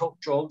 Yes, I took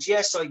drugs.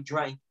 Yes, I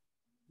drank.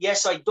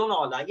 Yes, I done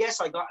all that.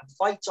 Yes, I got in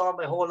fights all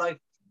my whole life.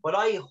 But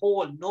I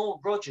hold no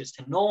grudges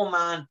to no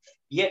man.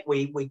 Yet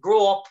we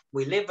grow up,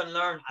 we live and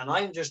learn, and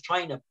I'm just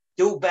trying to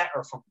do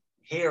better from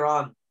here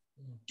on.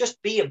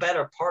 Just be a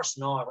better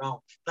person all around.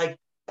 Like,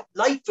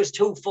 life is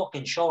too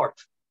fucking short.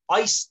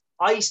 I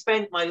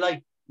spent my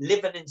life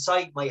living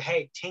inside my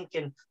head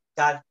thinking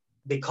that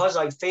because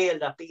I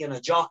failed at being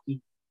a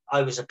jockey,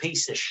 I was a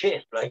piece of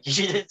shit. Like,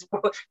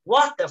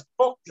 what the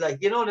fuck?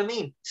 Like, you know what I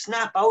mean?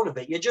 Snap out of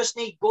it. You just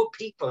need good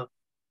people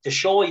to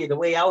show you the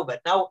way out of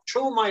it. Now,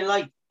 through my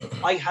life,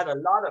 I had a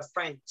lot of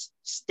friends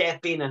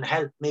step in and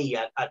help me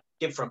at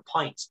different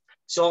points.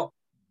 So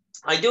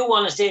I do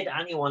want to say to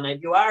anyone,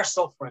 if you are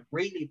suffering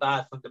really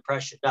bad from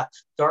depression, that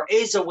there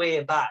is a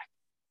way back.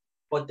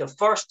 But the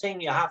first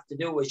thing you have to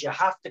do is you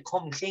have to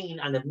come clean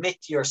and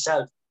admit to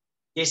yourself,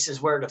 this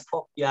is where the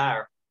fuck you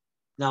are.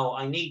 Now,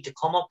 I need to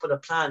come up with a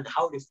plan.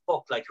 How the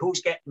fuck, like,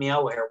 who's getting me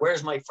out here?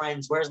 Where's my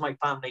friends? Where's my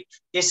family?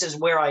 This is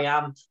where I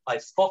am. I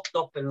fucked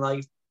up in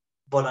life,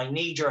 but I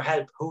need your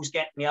help. Who's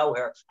getting me out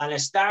here? And it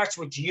starts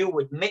with you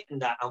admitting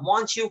that. And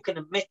once you can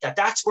admit that,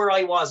 that's where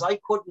I was. I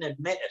couldn't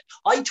admit it.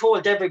 I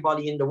told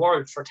everybody in the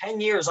world for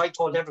 10 years, I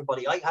told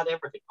everybody I had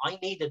everything. I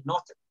needed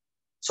nothing.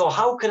 So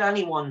how could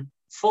anyone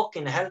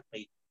fucking help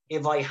me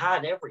if I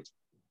had everything?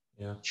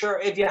 Yeah. Sure,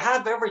 if you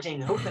have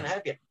everything, who can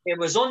help you? It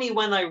was only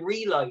when I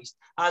realized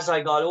as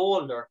I got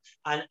older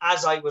and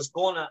as I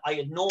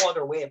had no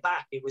other way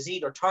back. It was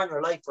either turn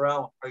your life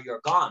around or you're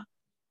gone.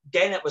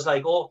 Then it was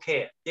like,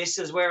 okay, this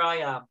is where I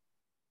am.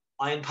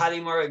 I'm Paddy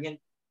Merrigan.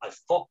 I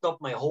fucked up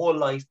my whole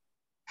life.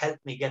 Help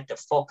me get the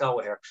fuck out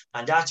of here.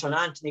 And that's when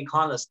Anthony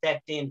Connell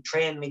stepped in,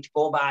 trained me to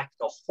go back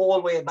the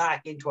whole way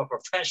back into a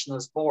professional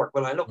sport.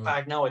 When I look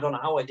back now, I don't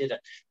know how I did it.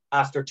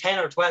 After 10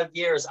 or 12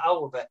 years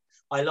out of it,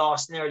 I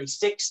lost nearly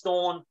 6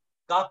 stone,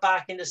 got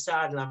back in the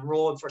saddle and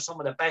rode for some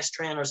of the best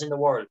trainers in the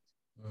world.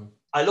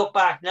 I look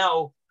back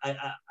now,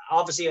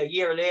 obviously a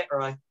year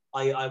later,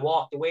 I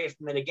walked away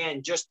from it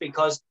again just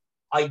because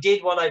I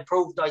did what I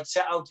proved I'd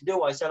set out to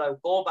do. I said I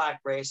would go back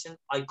racing.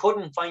 I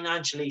couldn't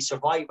financially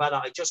survive at it.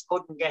 I just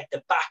couldn't get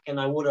the backing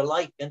I would have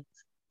liked it.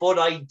 But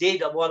I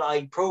did what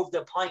I proved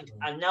the point.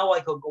 And now I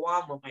could go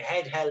on with my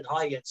head held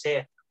high and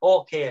say,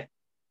 okay,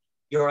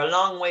 you're a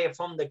long way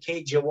from the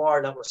kid you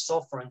were that was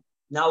suffering.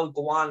 Now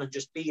go on and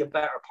just be a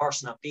better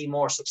person and be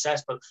more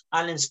successful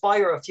and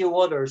inspire a few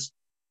others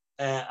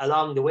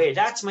along the way.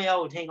 That's my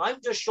old thing. I'm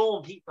just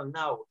showing people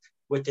now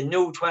with the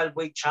new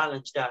 12-week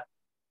challenge that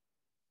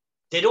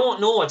they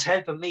don't know it's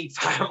helping me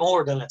far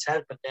more than it's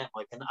helping them.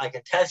 I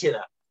can tell you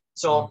that.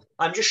 So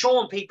I'm just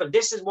showing people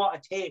this is what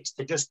it takes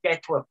to just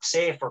get to a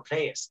safer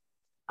place.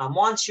 And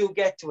once you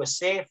get to a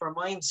safer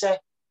mindset,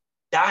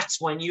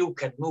 that's when you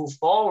can move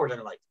forward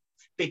in life.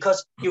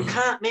 Because you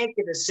can't make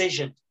a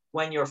decision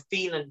when you're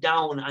feeling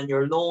down and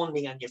you're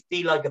lonely and you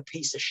feel like a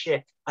piece of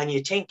shit and you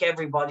think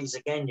everybody's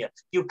against you.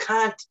 You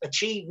can't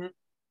achieve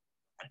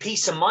a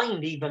peace of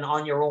mind even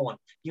on your own.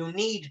 You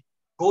need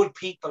good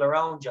people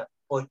around you,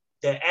 but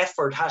the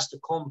effort has to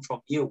come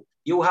from you.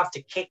 You have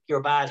to kick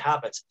your bad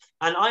habits.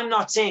 And I'm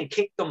not saying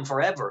kick them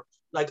forever.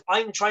 Like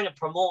I'm trying to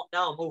promote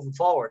now moving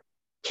forward.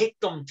 Kick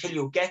them till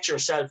you get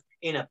yourself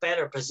in a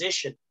better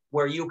position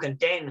where you can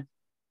then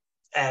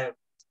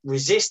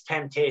resist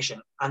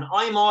temptation. And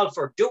I'm all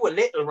for do a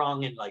little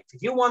wrong in life.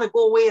 If you want to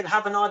go away and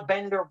have an odd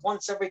bender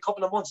once every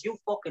couple of months, you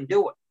fucking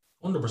do it.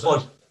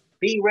 100%.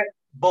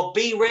 But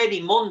be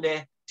ready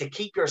Monday to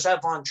keep yourself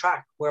on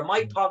track. Where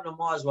my problem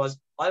was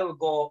I would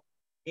go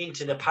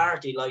into the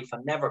party life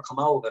and never come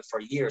out of it for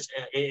years,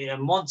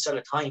 months at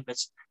a time.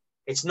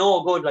 It's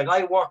no good. Like,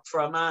 I worked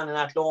for a man in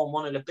Athlone,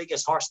 one of the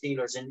biggest horse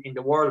dealers in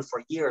the world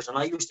for years. And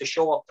I used to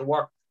show up to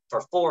work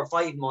for 4 or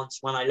 5 months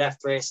when I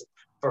left racing,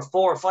 for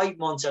 4 or 5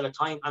 months at a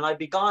time. And I'd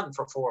be gone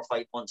for 4 or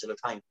 5 months at a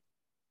time.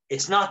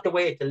 It's not the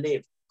way to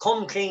live.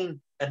 Come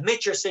clean,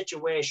 admit your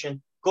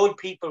situation. Good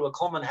people will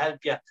come and help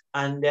you.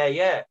 And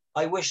yeah,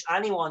 I wish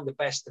anyone the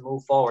best to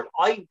move forward.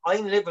 I'm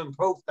living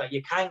proof that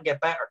you can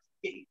get better.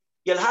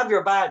 You'll have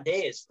your bad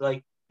days.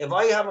 Like, if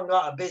I haven't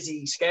got a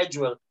busy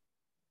schedule,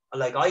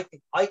 like,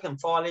 I can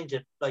fall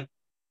into, like,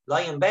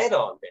 lie in bed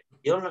all day.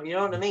 You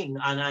know what I mean?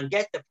 And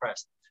get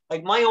depressed.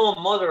 Like, my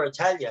own mother will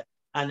tell you,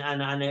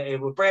 and it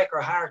would break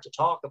her heart to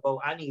talk about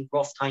any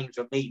rough times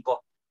with me.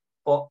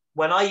 But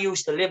when I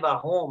used to live at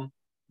home,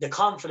 the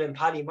confident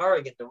Paddy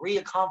Merrigan, the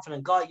real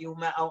confident guy you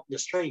met out in the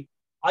street,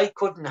 I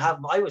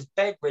was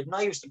bedridden.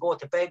 I used to go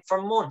to bed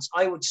for months.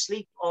 I would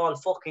sleep all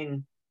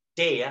fucking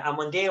day. And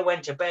when they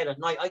went to bed at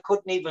night, I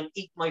couldn't even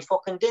eat my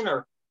fucking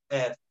dinner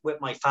with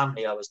my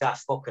family. I was that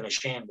fucking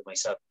ashamed of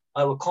myself.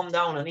 I would come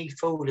down and eat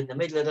food in the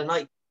middle of the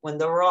night when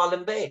they were all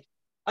in bed.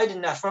 I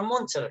did that for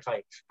months at a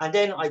time. And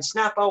then I'd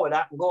snap out of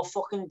that and go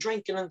fucking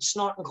drinking and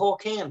snorting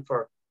cocaine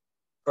for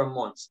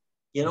months.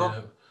 You know?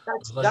 Yeah.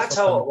 That's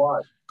how it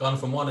was. Gone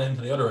from one end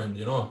to the other end,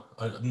 you know.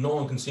 No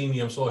one can see me.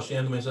 I'm so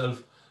ashamed of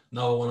myself.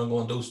 Now I want to go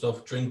and do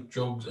stuff, drink,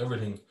 drugs,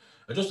 everything.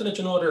 Just to let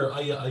you know there,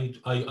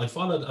 I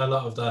followed a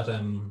lot of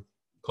that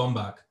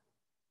comeback.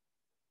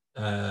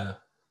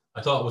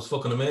 I thought it was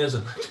fucking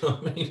amazing. You know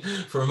what I mean?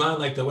 For a man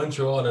like that went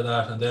through all of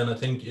that, and then I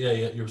think, yeah,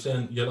 you were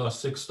saying you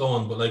lost 6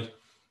 stone, but like,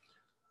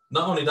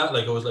 not only that,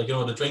 like, it was like, you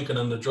know, the drinking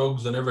and the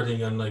drugs and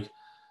everything, and like,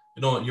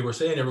 you know, you were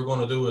saying you were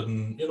going to do it,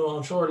 and you know,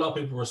 I'm sure a lot of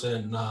people were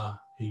saying, nah,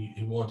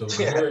 he won't do it.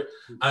 Yeah.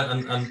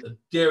 And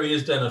there he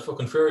is then at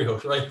fucking Fairy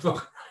Hut, right?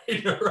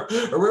 or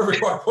wherever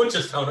you are,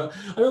 Punchestown.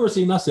 I remember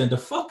seeing that saying, the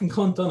fucking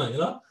cunt on it, you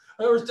know?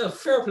 I was a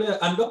fair play.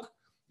 And look,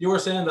 you were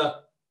saying that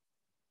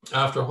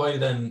after a while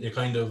then you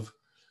kind of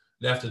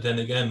left it then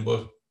again,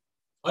 but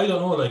I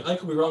don't know, like, I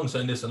could be wrong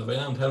saying this, and if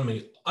I am, tell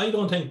me. I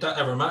don't think that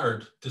ever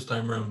mattered this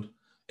time around.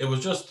 It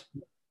was just,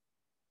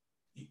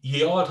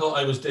 you all thought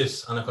I was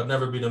this, and I could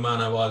never be the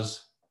man I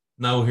was.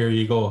 Now here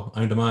you go,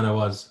 I'm the man I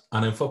was,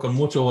 and I'm fucking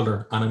much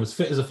older, and I'm as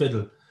fit as a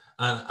fiddle,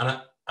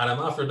 and I'm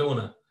after doing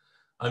it.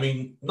 I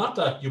mean, not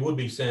that you would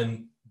be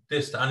saying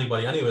this to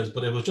anybody anyways,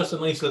 but it was just a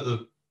nice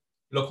little,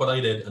 look what I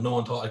did, and no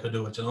one thought I could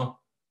do it, you know?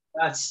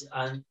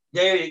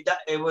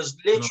 It was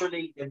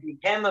literally, it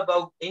became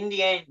about, in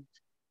the end,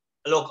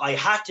 look, I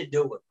had to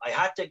do it. I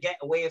had to get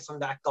away from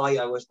that guy.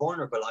 I was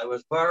vulnerable. I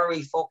was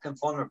very fucking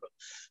vulnerable.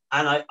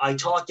 And I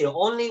thought the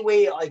only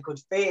way I could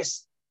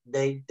face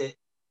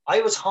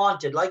I was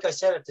haunted, like I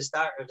said at the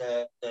start of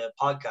the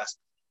podcast,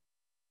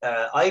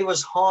 I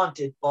was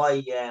haunted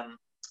by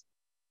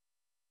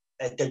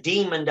the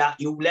demon that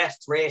you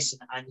left racing,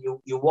 and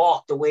you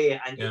walked away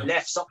and you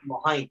left something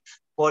behind.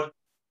 But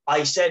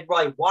I said,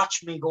 right,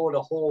 watch me go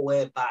the whole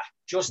way back,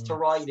 just to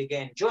ride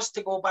again, just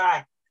to go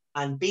back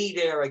and be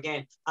there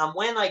again. And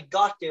when I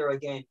got there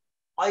again,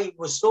 I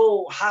was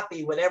so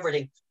happy with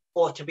everything.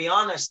 But to be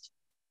honest,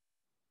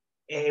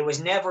 it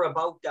was never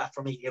about that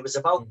for me. It was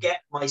about getting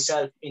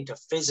myself into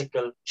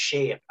physical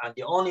shape. And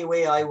the only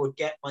way I would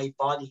get my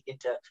body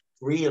into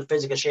real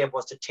physical shape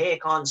was to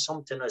take on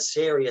something as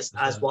serious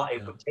as what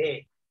it would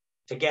take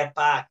to get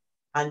back.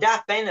 And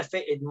that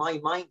benefited my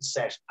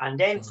mindset. And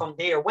then from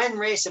there, when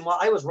racing,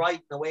 I was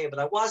riding away, but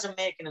I wasn't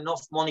making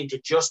enough money to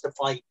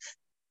justify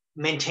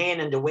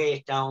maintaining the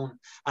weight down.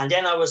 And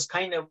then I was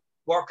kind of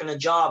working a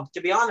job.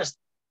 To be honest,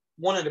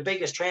 one of the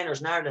biggest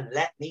trainers in Ireland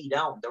let me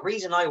down. The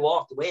reason I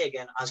walked away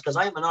again is because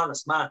I'm an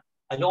honest man.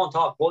 I don't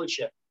talk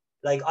bullshit.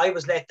 Like, I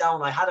was let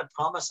down. I had a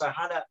promise. I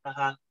had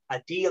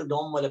a deal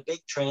done with a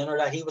big trainer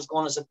that he was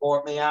going to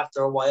support me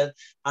after a while.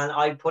 And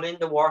I put in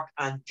the work,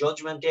 and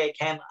Judgment Day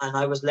came, and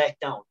I was let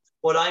down.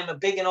 But I'm a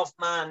big enough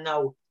man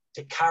now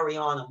to carry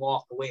on and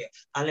walk away.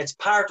 And it's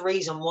part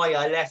reason why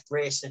I left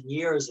racing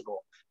years ago,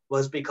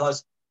 was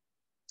because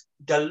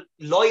the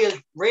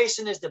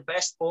racing is the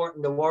best sport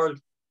in the world,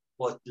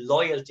 but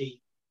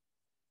loyalty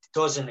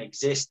doesn't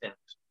exist in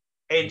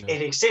it.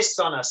 It exists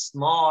on a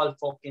small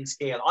fucking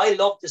scale. I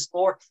love the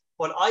sport,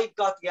 but I've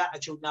got the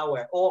attitude now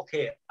where,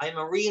 okay, I'm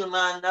a real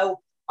man now.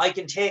 I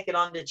can take it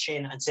on the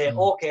chin and say,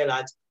 okay,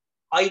 lads,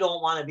 I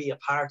don't want to be a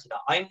part of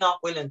that. I'm not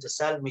willing to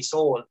sell my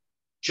soul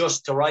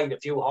just to ride a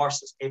few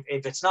horses.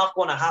 If it's not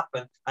going to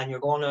happen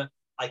and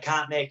I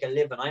can't make a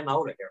living, I'm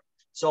out of here.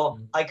 So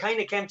I kind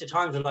of came to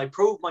terms and I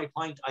proved my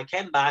point. I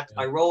came back.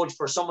 I rode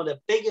for some of the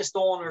biggest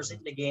owners in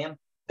the game,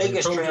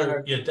 biggest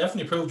trainers. You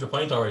definitely proved your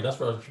point, already. That's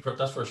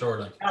for sure.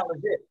 Like, that was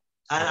it.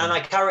 And I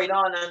carried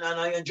on and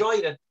I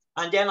enjoyed it.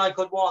 And then I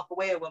could walk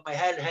away with my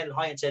head held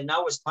high and say,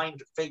 now it's time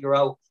to figure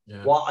out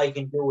what I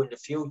can do in the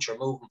future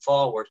moving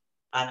forward.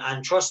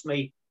 And trust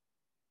me,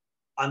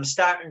 I'm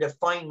starting to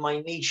find my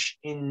niche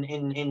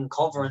in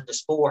covering the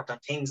sport and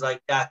things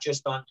like that,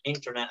 just on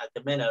internet at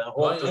the minute.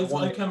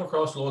 I came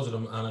across loads of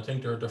them, and I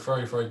think they're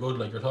very, very good.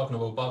 Like, you're talking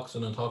about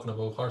boxing and talking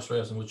about horse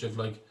racing, which you've,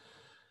 like,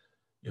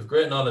 You have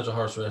great knowledge of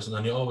horse racing,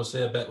 and you always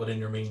say a bet within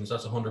your means.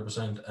 That's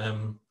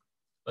 100%.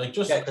 Like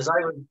just Yeah, because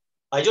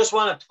I just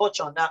want to touch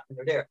on that when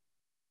you're there.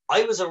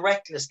 I was a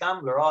reckless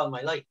gambler all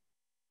my life,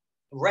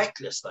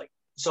 reckless like.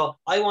 So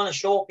I want to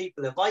show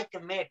people if I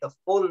can make a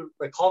full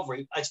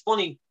recovery. It's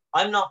funny,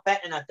 I'm not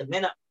betting at the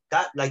minute.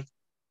 That like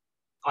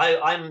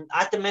I'm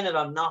at the minute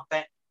I'm not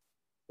betting,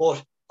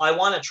 but I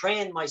want to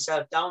train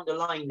myself down the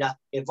line that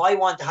if I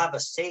want to have a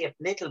safe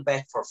little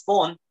bet for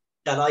fun,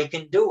 that I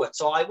can do it.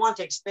 So I want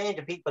to explain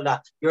to people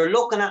that you're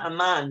looking at a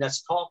man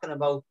that's talking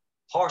about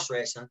horse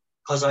racing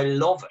because I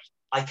love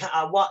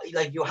it.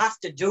 Like you have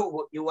to do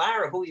what you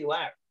are, who you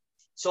are.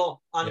 So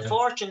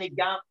unfortunately,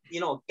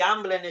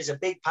 gambling is a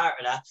big part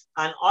of that.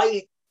 And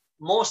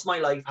most of my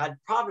life had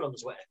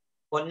problems with it.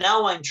 But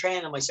now I'm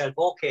training myself,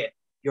 okay,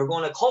 you're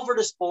going to cover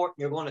the sport,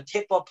 you're going to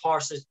tip up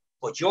horses,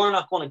 but you're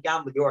not going to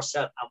gamble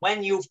yourself. And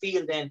when you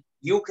feel then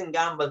you can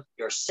gamble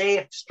your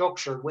safe,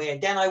 structured way,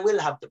 then I will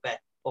have the bet.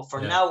 But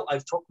for now,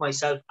 I've took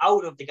myself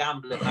out of the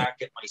gambling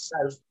market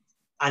myself.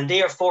 And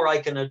therefore, I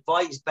can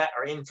advise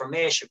better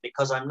information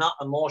because I'm not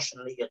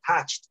emotionally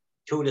attached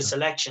to the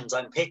selections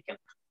I'm picking.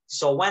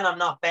 So when I'm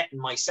not betting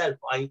myself,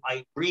 I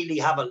really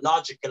have a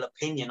logical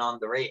opinion on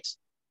the race.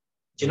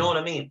 Do you know what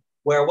I mean?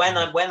 Where when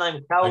I'm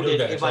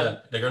crowded,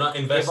 like you're not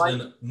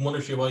invested in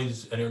monetary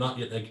wise, and you're not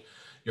like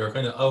you're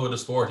kind of out of the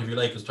sport, if you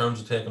like, in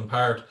terms of taking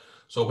part.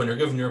 So when you're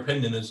giving your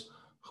opinion is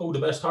who the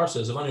best horse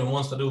is, if anyone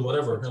wants to do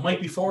whatever, it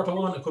might be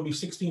 4-1, it could be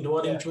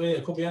 16-1 each way,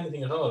 it could be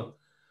anything at all.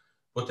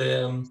 But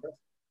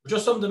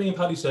just something me and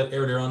Paddy said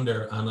earlier on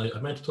there, and I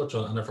meant to touch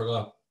on it and I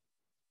forgot.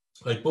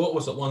 Like both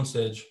of us at one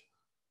stage,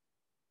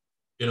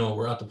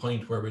 we're at the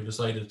point where we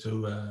decided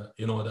to,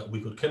 that we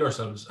could kill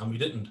ourselves, and we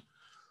didn't.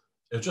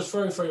 It's just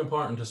very, very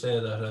important to say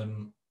that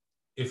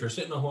if you're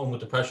sitting at home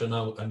with depression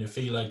now and you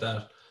feel like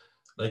that,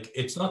 like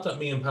it's not that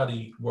me and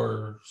Paddy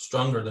were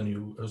stronger than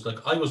you. It was like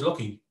I was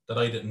lucky that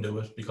I didn't do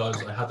it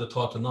because I had the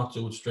thought to not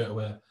do it straight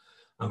away.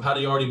 And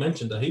Paddy already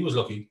mentioned that he was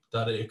lucky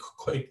that it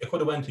could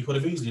have went. He could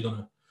have easily done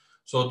it.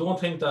 So don't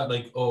think that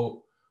like,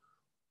 oh,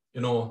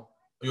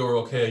 you're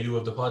okay. You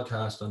have the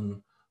podcast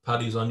and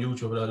Paddy's on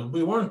YouTube.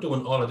 We weren't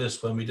doing all of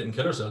this when we didn't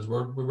kill ourselves.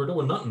 We were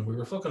doing nothing. We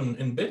were fucking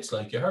in bits.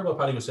 Like you heard what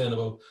Paddy was saying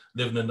about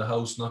living in the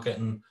house, not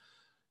getting,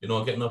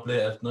 getting up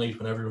late at night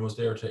when everyone was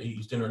there to eat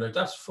his dinner. Like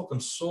that's fucking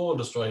soul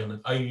destroying.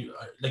 I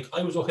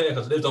was okay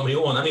because I lived on my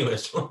own anyway.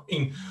 So I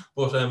mean,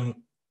 but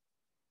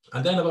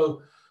and then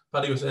about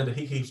Paddy was saying that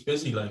he keeps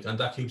busy, like, and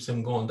that keeps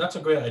him going. That's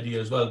a great idea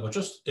as well. But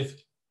just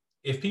if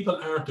people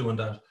aren't doing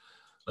that,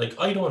 like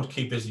I don't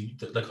keep busy.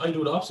 Like I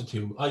do the opposite to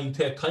you. I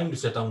take time to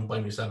sit down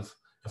by myself.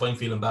 If I'm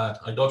feeling bad,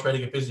 I don't try to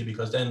get busy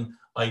because then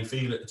I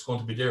feel it's going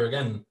to be there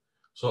again.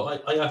 So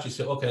I actually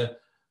say, okay,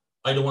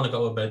 I don't want to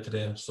go to bed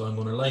today, so I'm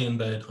going to lie in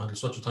bed until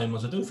such a time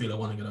as I do feel I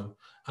want to get out.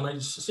 And I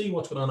just see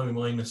what's going on in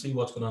my mind and see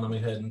what's going on in my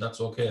head, and that's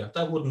okay. If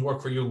that wouldn't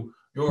work for you,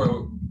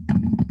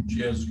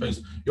 Jesus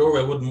Christ, your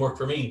way wouldn't work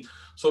for me.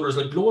 So there's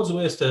like loads of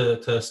ways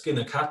to skin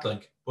a cat,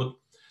 like. But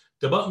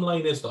the bottom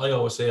line is that I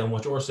always say, and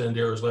what you're saying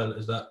there as well,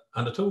 is that,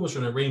 and the two of us are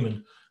in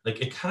agreement, like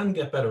it can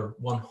get better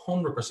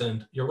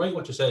 100%. You're right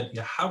what you said.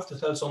 You have to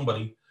tell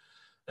somebody.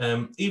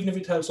 Even if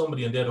you tell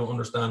somebody and they don't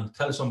understand,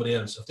 tell somebody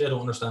else. If they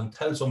don't understand,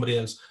 tell somebody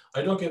else.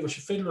 I don't give a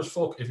fiddler's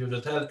fuck if you have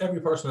to tell every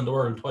person in the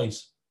world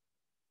twice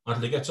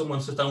until they get someone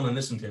to sit down and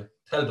listen to you.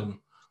 Tell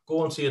them.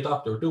 Go and see a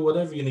doctor. Do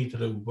whatever you need to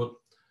do. But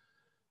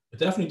it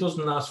definitely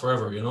doesn't last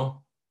forever,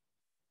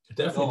 It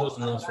definitely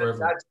doesn't last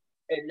forever.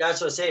 That's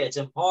what I say. It's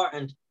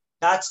important.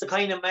 That's the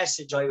kind of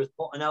message I was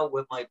putting out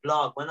with my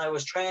blog. When I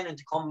was training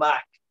to come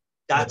back,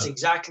 that's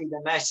exactly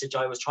the message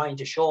I was trying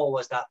to show,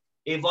 was that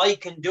if I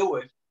can do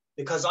it,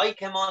 because I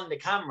came on the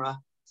camera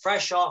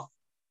fresh off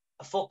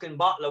a fucking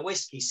bottle of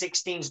whiskey,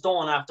 16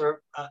 stone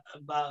after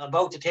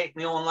about to take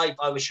my own life.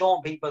 I was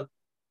showing people,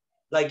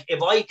 like,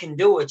 if I can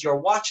do it, you're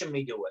watching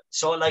me do it.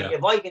 So, like,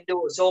 if I can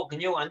do it, so can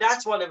you. And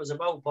that's what it was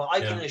about. But I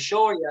can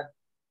assure you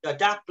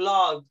that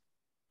blog,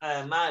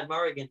 Mad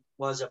Merrigan,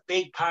 was a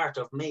big part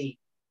of me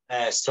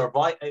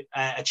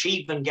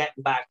achieving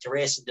getting back to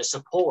racing. The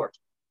support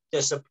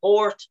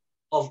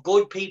of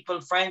good people,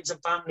 friends and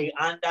family,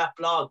 and that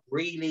blog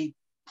really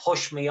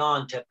pushed me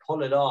on to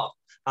pull it off.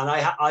 And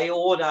I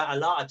owe a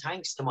lot of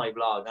thanks to my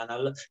blog.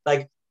 And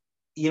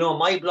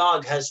my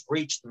blog has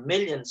reached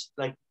millions,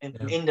 like in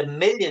the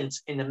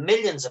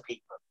millions of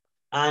people.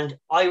 And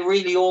I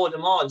really owe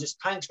them all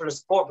just thanks for the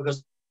support,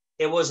 because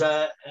it was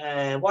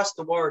what's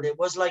the word? It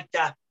was like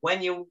that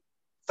when you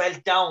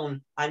felt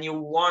down and you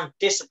weren't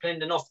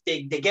disciplined enough,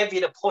 they gave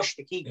you the push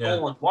to keep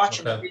going,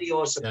 watching the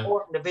videos,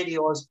 supporting the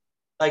videos.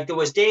 Like there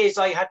was days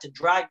I had to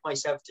drag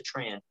myself to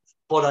train,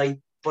 but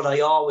I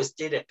always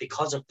did it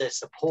because of the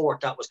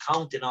support that was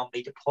counting on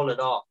me to pull it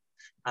off.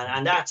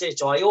 And that's it.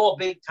 So I owe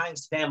big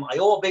thanks to them. I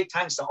owe big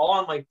thanks to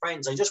all my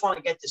friends. I just want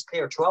to get this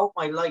clear. Throughout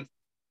my life,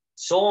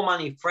 so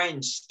many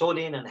friends stood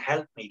in and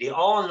helped me. They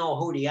all know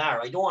who they are.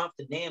 I don't have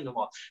to name them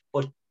all,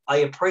 but I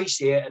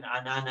appreciate it.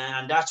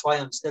 And that's why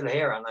I'm still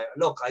here. And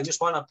I just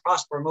want to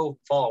prosper moving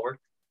forward,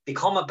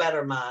 become a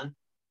better man,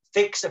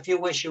 fix a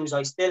few issues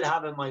I still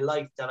have in my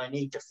life that I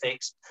need to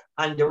fix.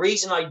 And the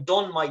reason I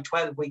done my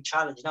 12-week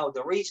challenge now,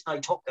 the reason I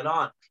took it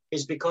on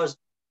is because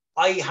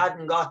I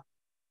hadn't got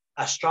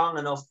a strong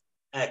enough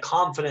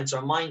confidence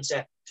or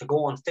mindset to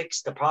go and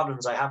fix the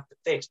problems I have to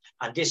fix.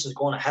 And this is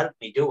going to help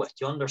me do it.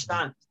 Do you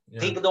understand? Yeah.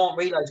 People don't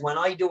realize when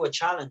I do a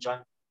challenge,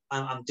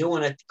 I'm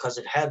doing it because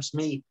it helps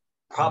me.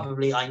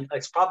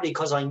 It's probably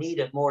because I need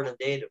it more than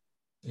they do.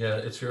 Yeah,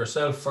 it's for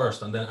yourself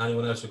first, and then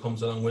anyone else who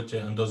comes along with you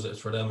and does it is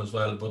for them as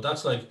well. But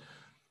that's like,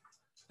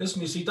 listen,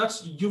 you see,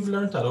 you've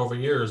learned that over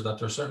years, that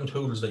there's certain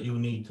tools that you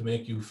need to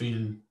make you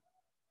feel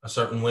a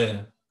certain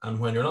way. And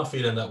when you're not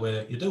feeling that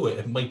way, you do it.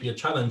 It might be a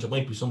challenge, it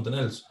might be something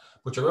else,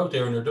 but you're out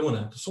there and you're doing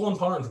it. It's so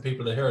important for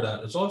people to hear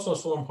that. It's also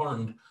so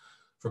important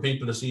for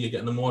people to see you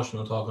getting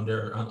emotional talking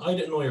there. And I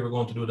didn't know you were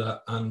going to do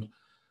that. And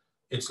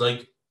it's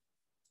like,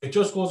 it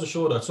just goes to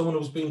show that someone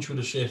who's been through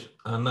the shit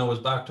and now is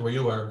back to where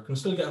you are can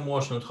still get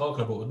emotional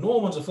talking about it. No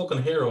one's a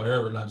fucking hero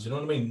here, lads. You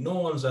know what I mean? No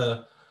one's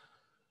the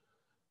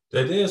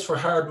days for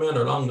hard men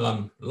are long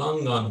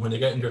gone when you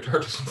get in your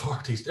 30s and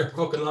 40s. They're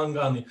fucking long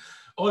gone.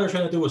 All you're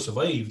trying to do is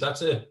survive.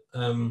 That's it.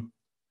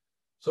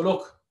 So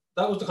look,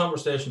 that was the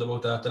conversation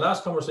about that. The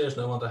last conversation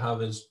I want to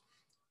have is,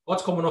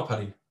 what's coming up,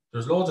 Paddy?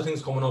 There's loads of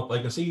things coming up.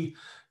 I can see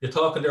you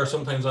talking there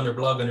sometimes on your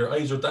blog and your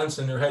eyes are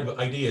dancing in your head with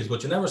ideas,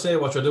 but you never say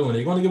what you're doing. Are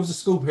you going to give us a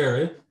scoop here,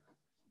 eh?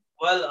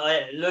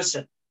 Well,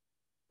 listen,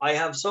 I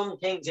have some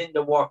things in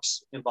the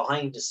works and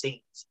behind the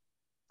scenes.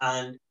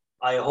 And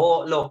I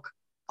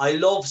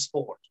love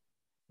sport.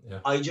 Yeah.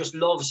 I just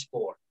love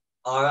sport.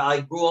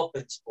 I grew up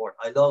in sport.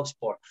 I love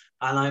sport.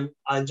 And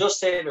I'll just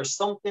say there's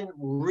something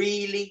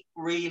really,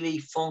 really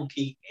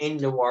funky in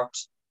the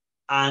works.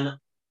 And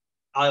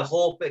I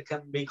hope it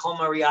can become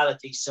a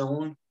reality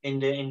soon in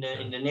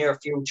the near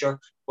future,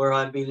 where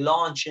I'll be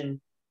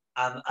launching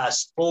a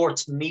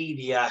sports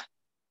media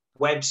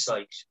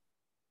website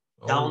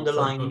down the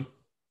line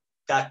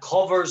that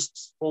covers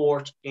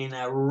sport in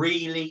a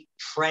really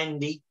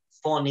trendy,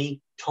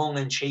 funny,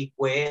 tongue-in-cheek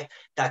way,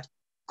 that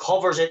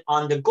covers it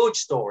on the good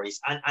stories.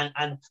 And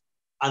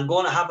I'm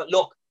going to have it.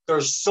 Look,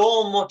 there's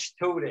so much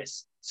to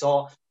this.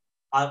 So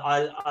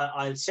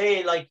I'll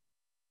say, like,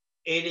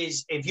 it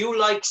is, if you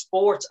like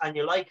sports and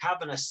you like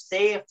having a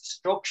safe,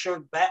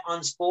 structured bet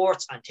on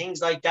sports and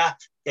things like that,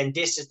 then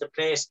this is the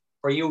place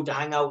for you to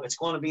hang out. It's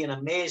going to be an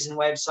amazing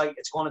website.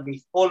 It's going to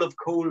be full of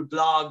cool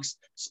blogs,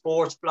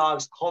 sports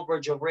blogs,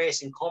 coverage of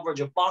racing, coverage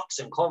of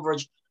boxing,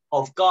 coverage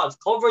of golf,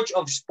 coverage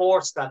of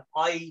sports that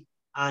I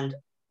and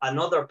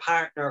another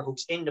partner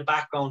who's in the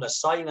background, a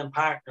silent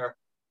partner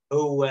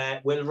who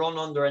will run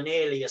under an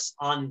alias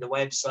on the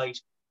website.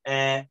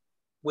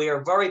 We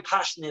are very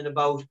passionate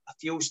about a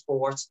few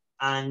sports,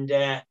 and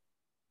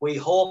we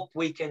hope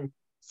we can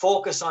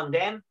focus on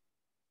them,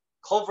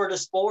 cover the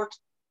sport,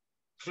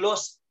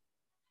 plus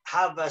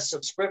have a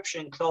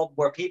subscription club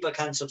where people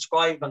can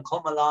subscribe and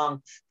come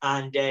along,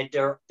 and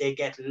they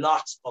get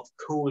lots of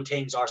cool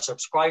things. Our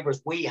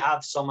subscribers, we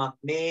have some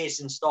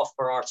amazing stuff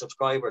for our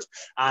subscribers,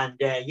 and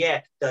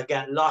they'll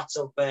get lots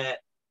of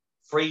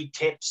free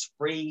tips,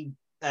 free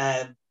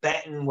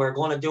betting. We're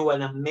going to do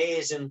an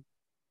amazing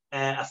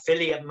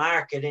affiliate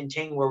marketing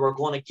thing where we're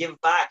going to give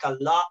back a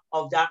lot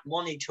of that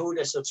money to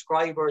the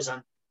subscribers.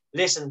 And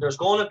listen,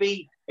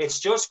 it's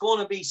just going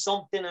to be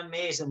something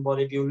amazing.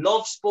 But if you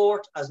love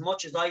sport as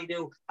much as I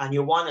do, and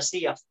you want to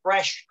see a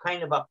fresh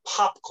kind of a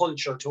pop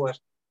culture to it,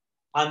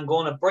 I'm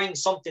going to bring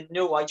something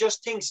new. I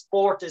just think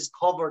sport is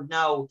covered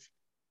now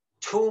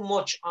too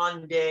much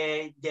on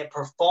the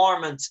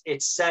performance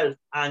itself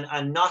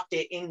and not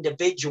the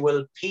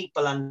individual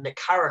people and the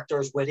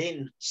characters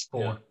within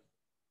sport. Yeah.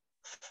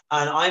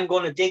 And I'm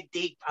going to dig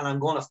deep, and I'm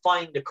going to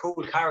find the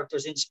cool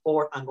characters in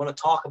sport. I'm going to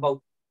talk about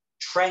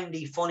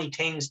trendy, funny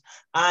things.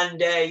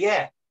 And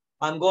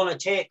I'm going to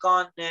take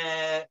on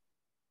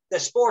the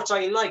sports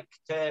I like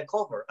to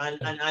cover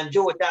and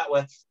do it that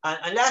way.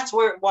 And that's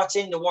what's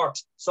in the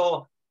works.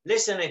 So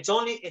listen,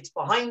 it's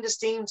behind the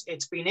scenes.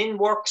 It's been in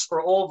works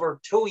for over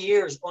 2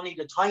 years. Only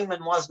the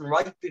timing wasn't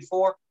right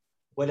before.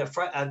 With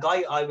a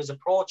guy, I was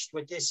approached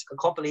with this a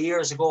couple of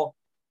years ago.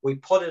 We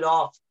put it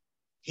off.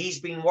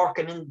 He's been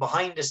working in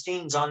behind the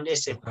scenes on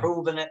this,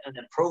 improving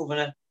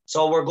it.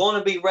 So we're going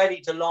to be ready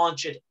to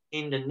launch it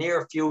in the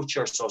near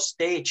future. So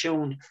stay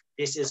tuned.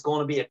 This is going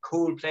to be a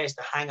cool place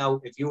to hang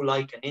out if you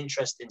like an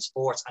interest in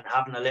sports and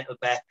having a little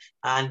bet.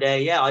 And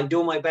I'll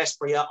do my best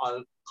for you.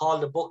 I'll call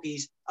the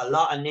bookies a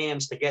lot of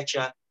names to get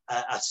you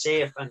a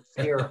safe and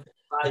fair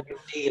value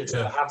deal.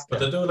 So but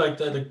they do like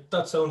that.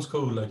 That sounds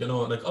cool. Like, you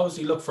know, like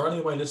obviously, look, for any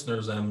of my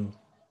listeners that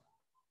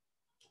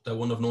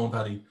wouldn't have known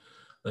Paddy.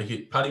 Like,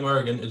 Paddy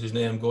Merrigan is his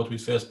name. Go to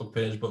his Facebook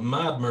page. But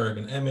Mad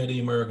Merrigan,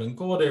 M-A-D Merrigan,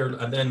 go there.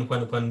 And then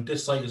when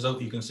this site is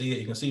out, you can see it.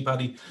 You can see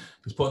Paddy.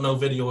 He's putting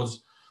out videos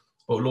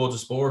about loads of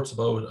sports,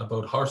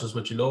 about horses,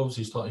 which he loves.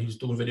 He's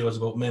doing videos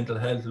about mental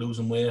health,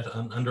 losing weight,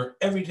 and they're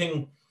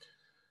everything.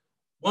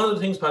 One of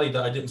the things, Paddy,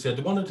 that I didn't say,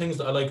 one of the things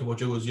that I like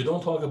about you is you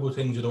don't talk about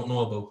things you don't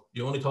know about.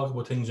 You only talk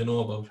about things you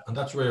know about, and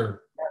that's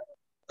rare.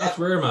 That's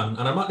rare, man.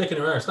 And I'm not licking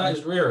your arse. That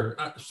is rare.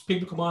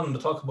 People come on and they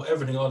talk about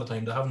everything all the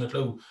time. They haven't a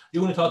clue.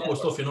 You only talk about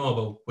stuff you know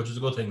about, which is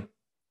a good thing.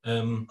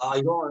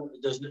 I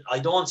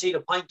don't see the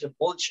point of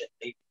bullshit,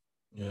 people.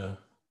 Yeah.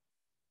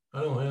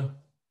 I know, yeah.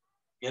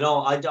 You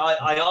know,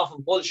 I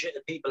often bullshit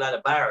at people at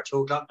a bar at 2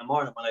 o'clock in the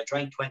morning when I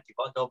drank 20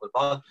 double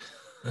vodka.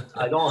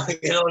 I don't,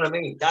 you know what I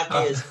mean? That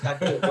is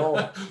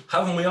over.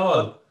 Haven't we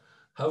all?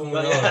 Haven't we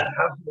all? Yeah,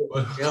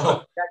 you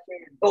know, that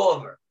is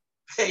over.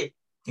 Hey.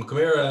 Well, come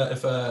here.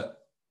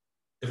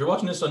 If you're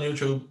watching this on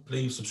YouTube,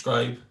 please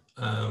subscribe.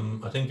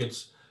 I think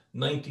it's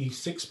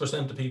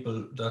 96% of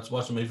people that's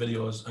watching my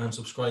videos and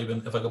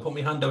subscribing. If I could put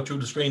my hand out through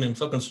the screen and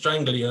fucking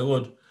strangle you, I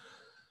would.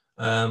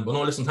 But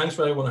no, listen, thanks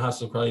for everyone who has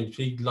subscribed.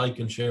 Please like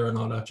and share and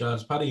all that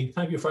jazz. Paddy,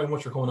 thank you very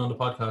much for coming on the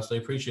podcast. I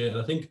appreciate it.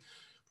 I think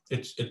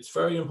it's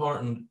very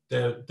important.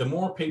 The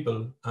more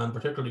people, and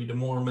particularly the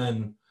more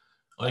men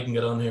I can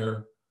get on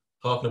here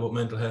talking about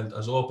mental health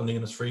as openly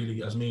and as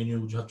freely as me and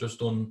you have just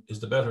done, is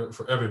the better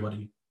for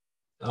everybody.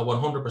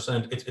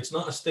 100%. It's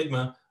not a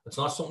stigma. It's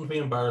not something to be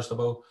embarrassed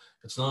about.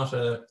 It's not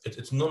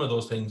it's none of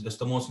those things. It's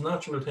the most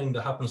natural thing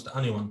that happens to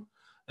anyone.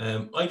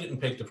 I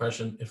didn't pick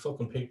depression. It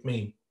fucking picked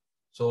me.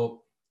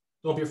 So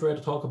don't be afraid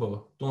to talk about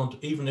it.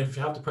 Don't, even if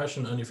you have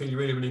depression and you feel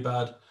really, really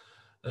bad,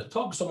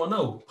 talk to someone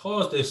now.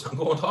 Pause this and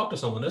go and talk to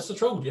someone. That's the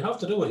truth. You have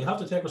to do it. You have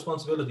to take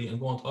responsibility and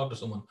go and talk to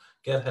someone.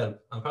 Get help.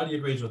 And Paddy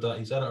agrees with that.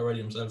 He said it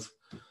already himself.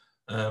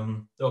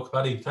 Look,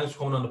 Paddy, thanks for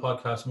coming on the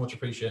podcast. Much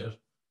appreciated.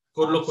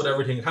 Good luck with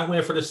everything. I can't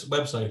wait for this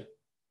website.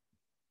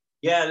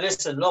 Yeah,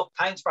 listen, look,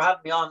 thanks for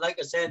having me on. Like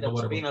I said,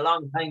 it's been a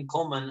long time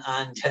coming,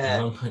 and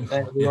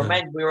we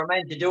were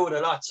meant to do it a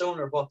lot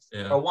sooner, but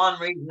for one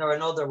reason or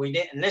another, we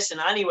didn't. Listen,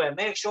 anyway,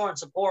 make sure and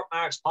support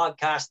Mark's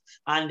podcast,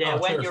 and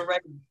when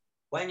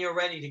you're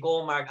ready to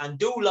go, Mark, and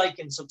do like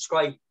and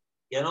subscribe.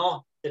 You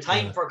know, the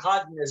time for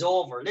codding is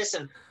over.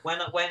 Listen,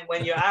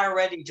 when you are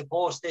ready to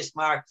post this,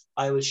 Mark,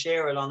 I will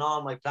share it on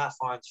all my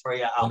platforms for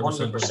you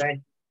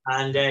 100%.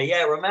 And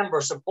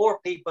remember,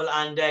 support people,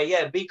 and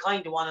be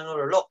kind to one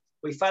another. Look,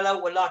 we fell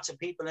out with lots of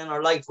people in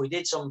our life. We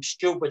did some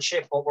stupid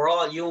shit, but we're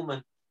all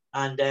human.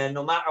 And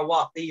no matter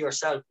what, be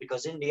yourself,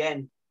 because in the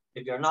end,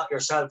 if you're not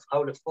yourself,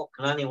 how the fuck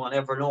can anyone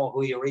ever know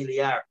who you really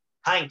are?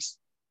 Thanks.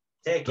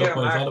 Take care,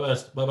 Mark. All the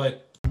best. Bye-bye.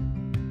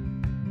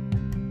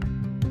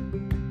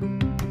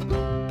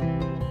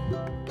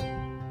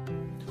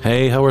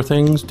 Hey, how are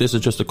things? This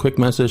is just a quick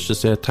message to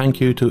say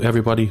thank you to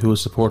everybody who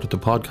has supported the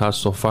podcast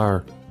so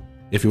far.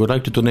 If you would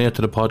like to donate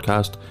to the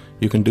podcast,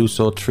 you can do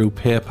so through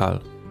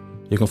PayPal.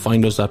 You can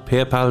find us at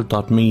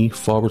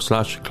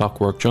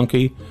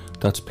paypal.me/clockworkjunkie.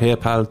 That's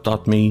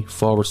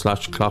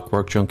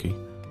paypal.me/clockworkjunkie.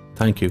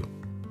 Thank you.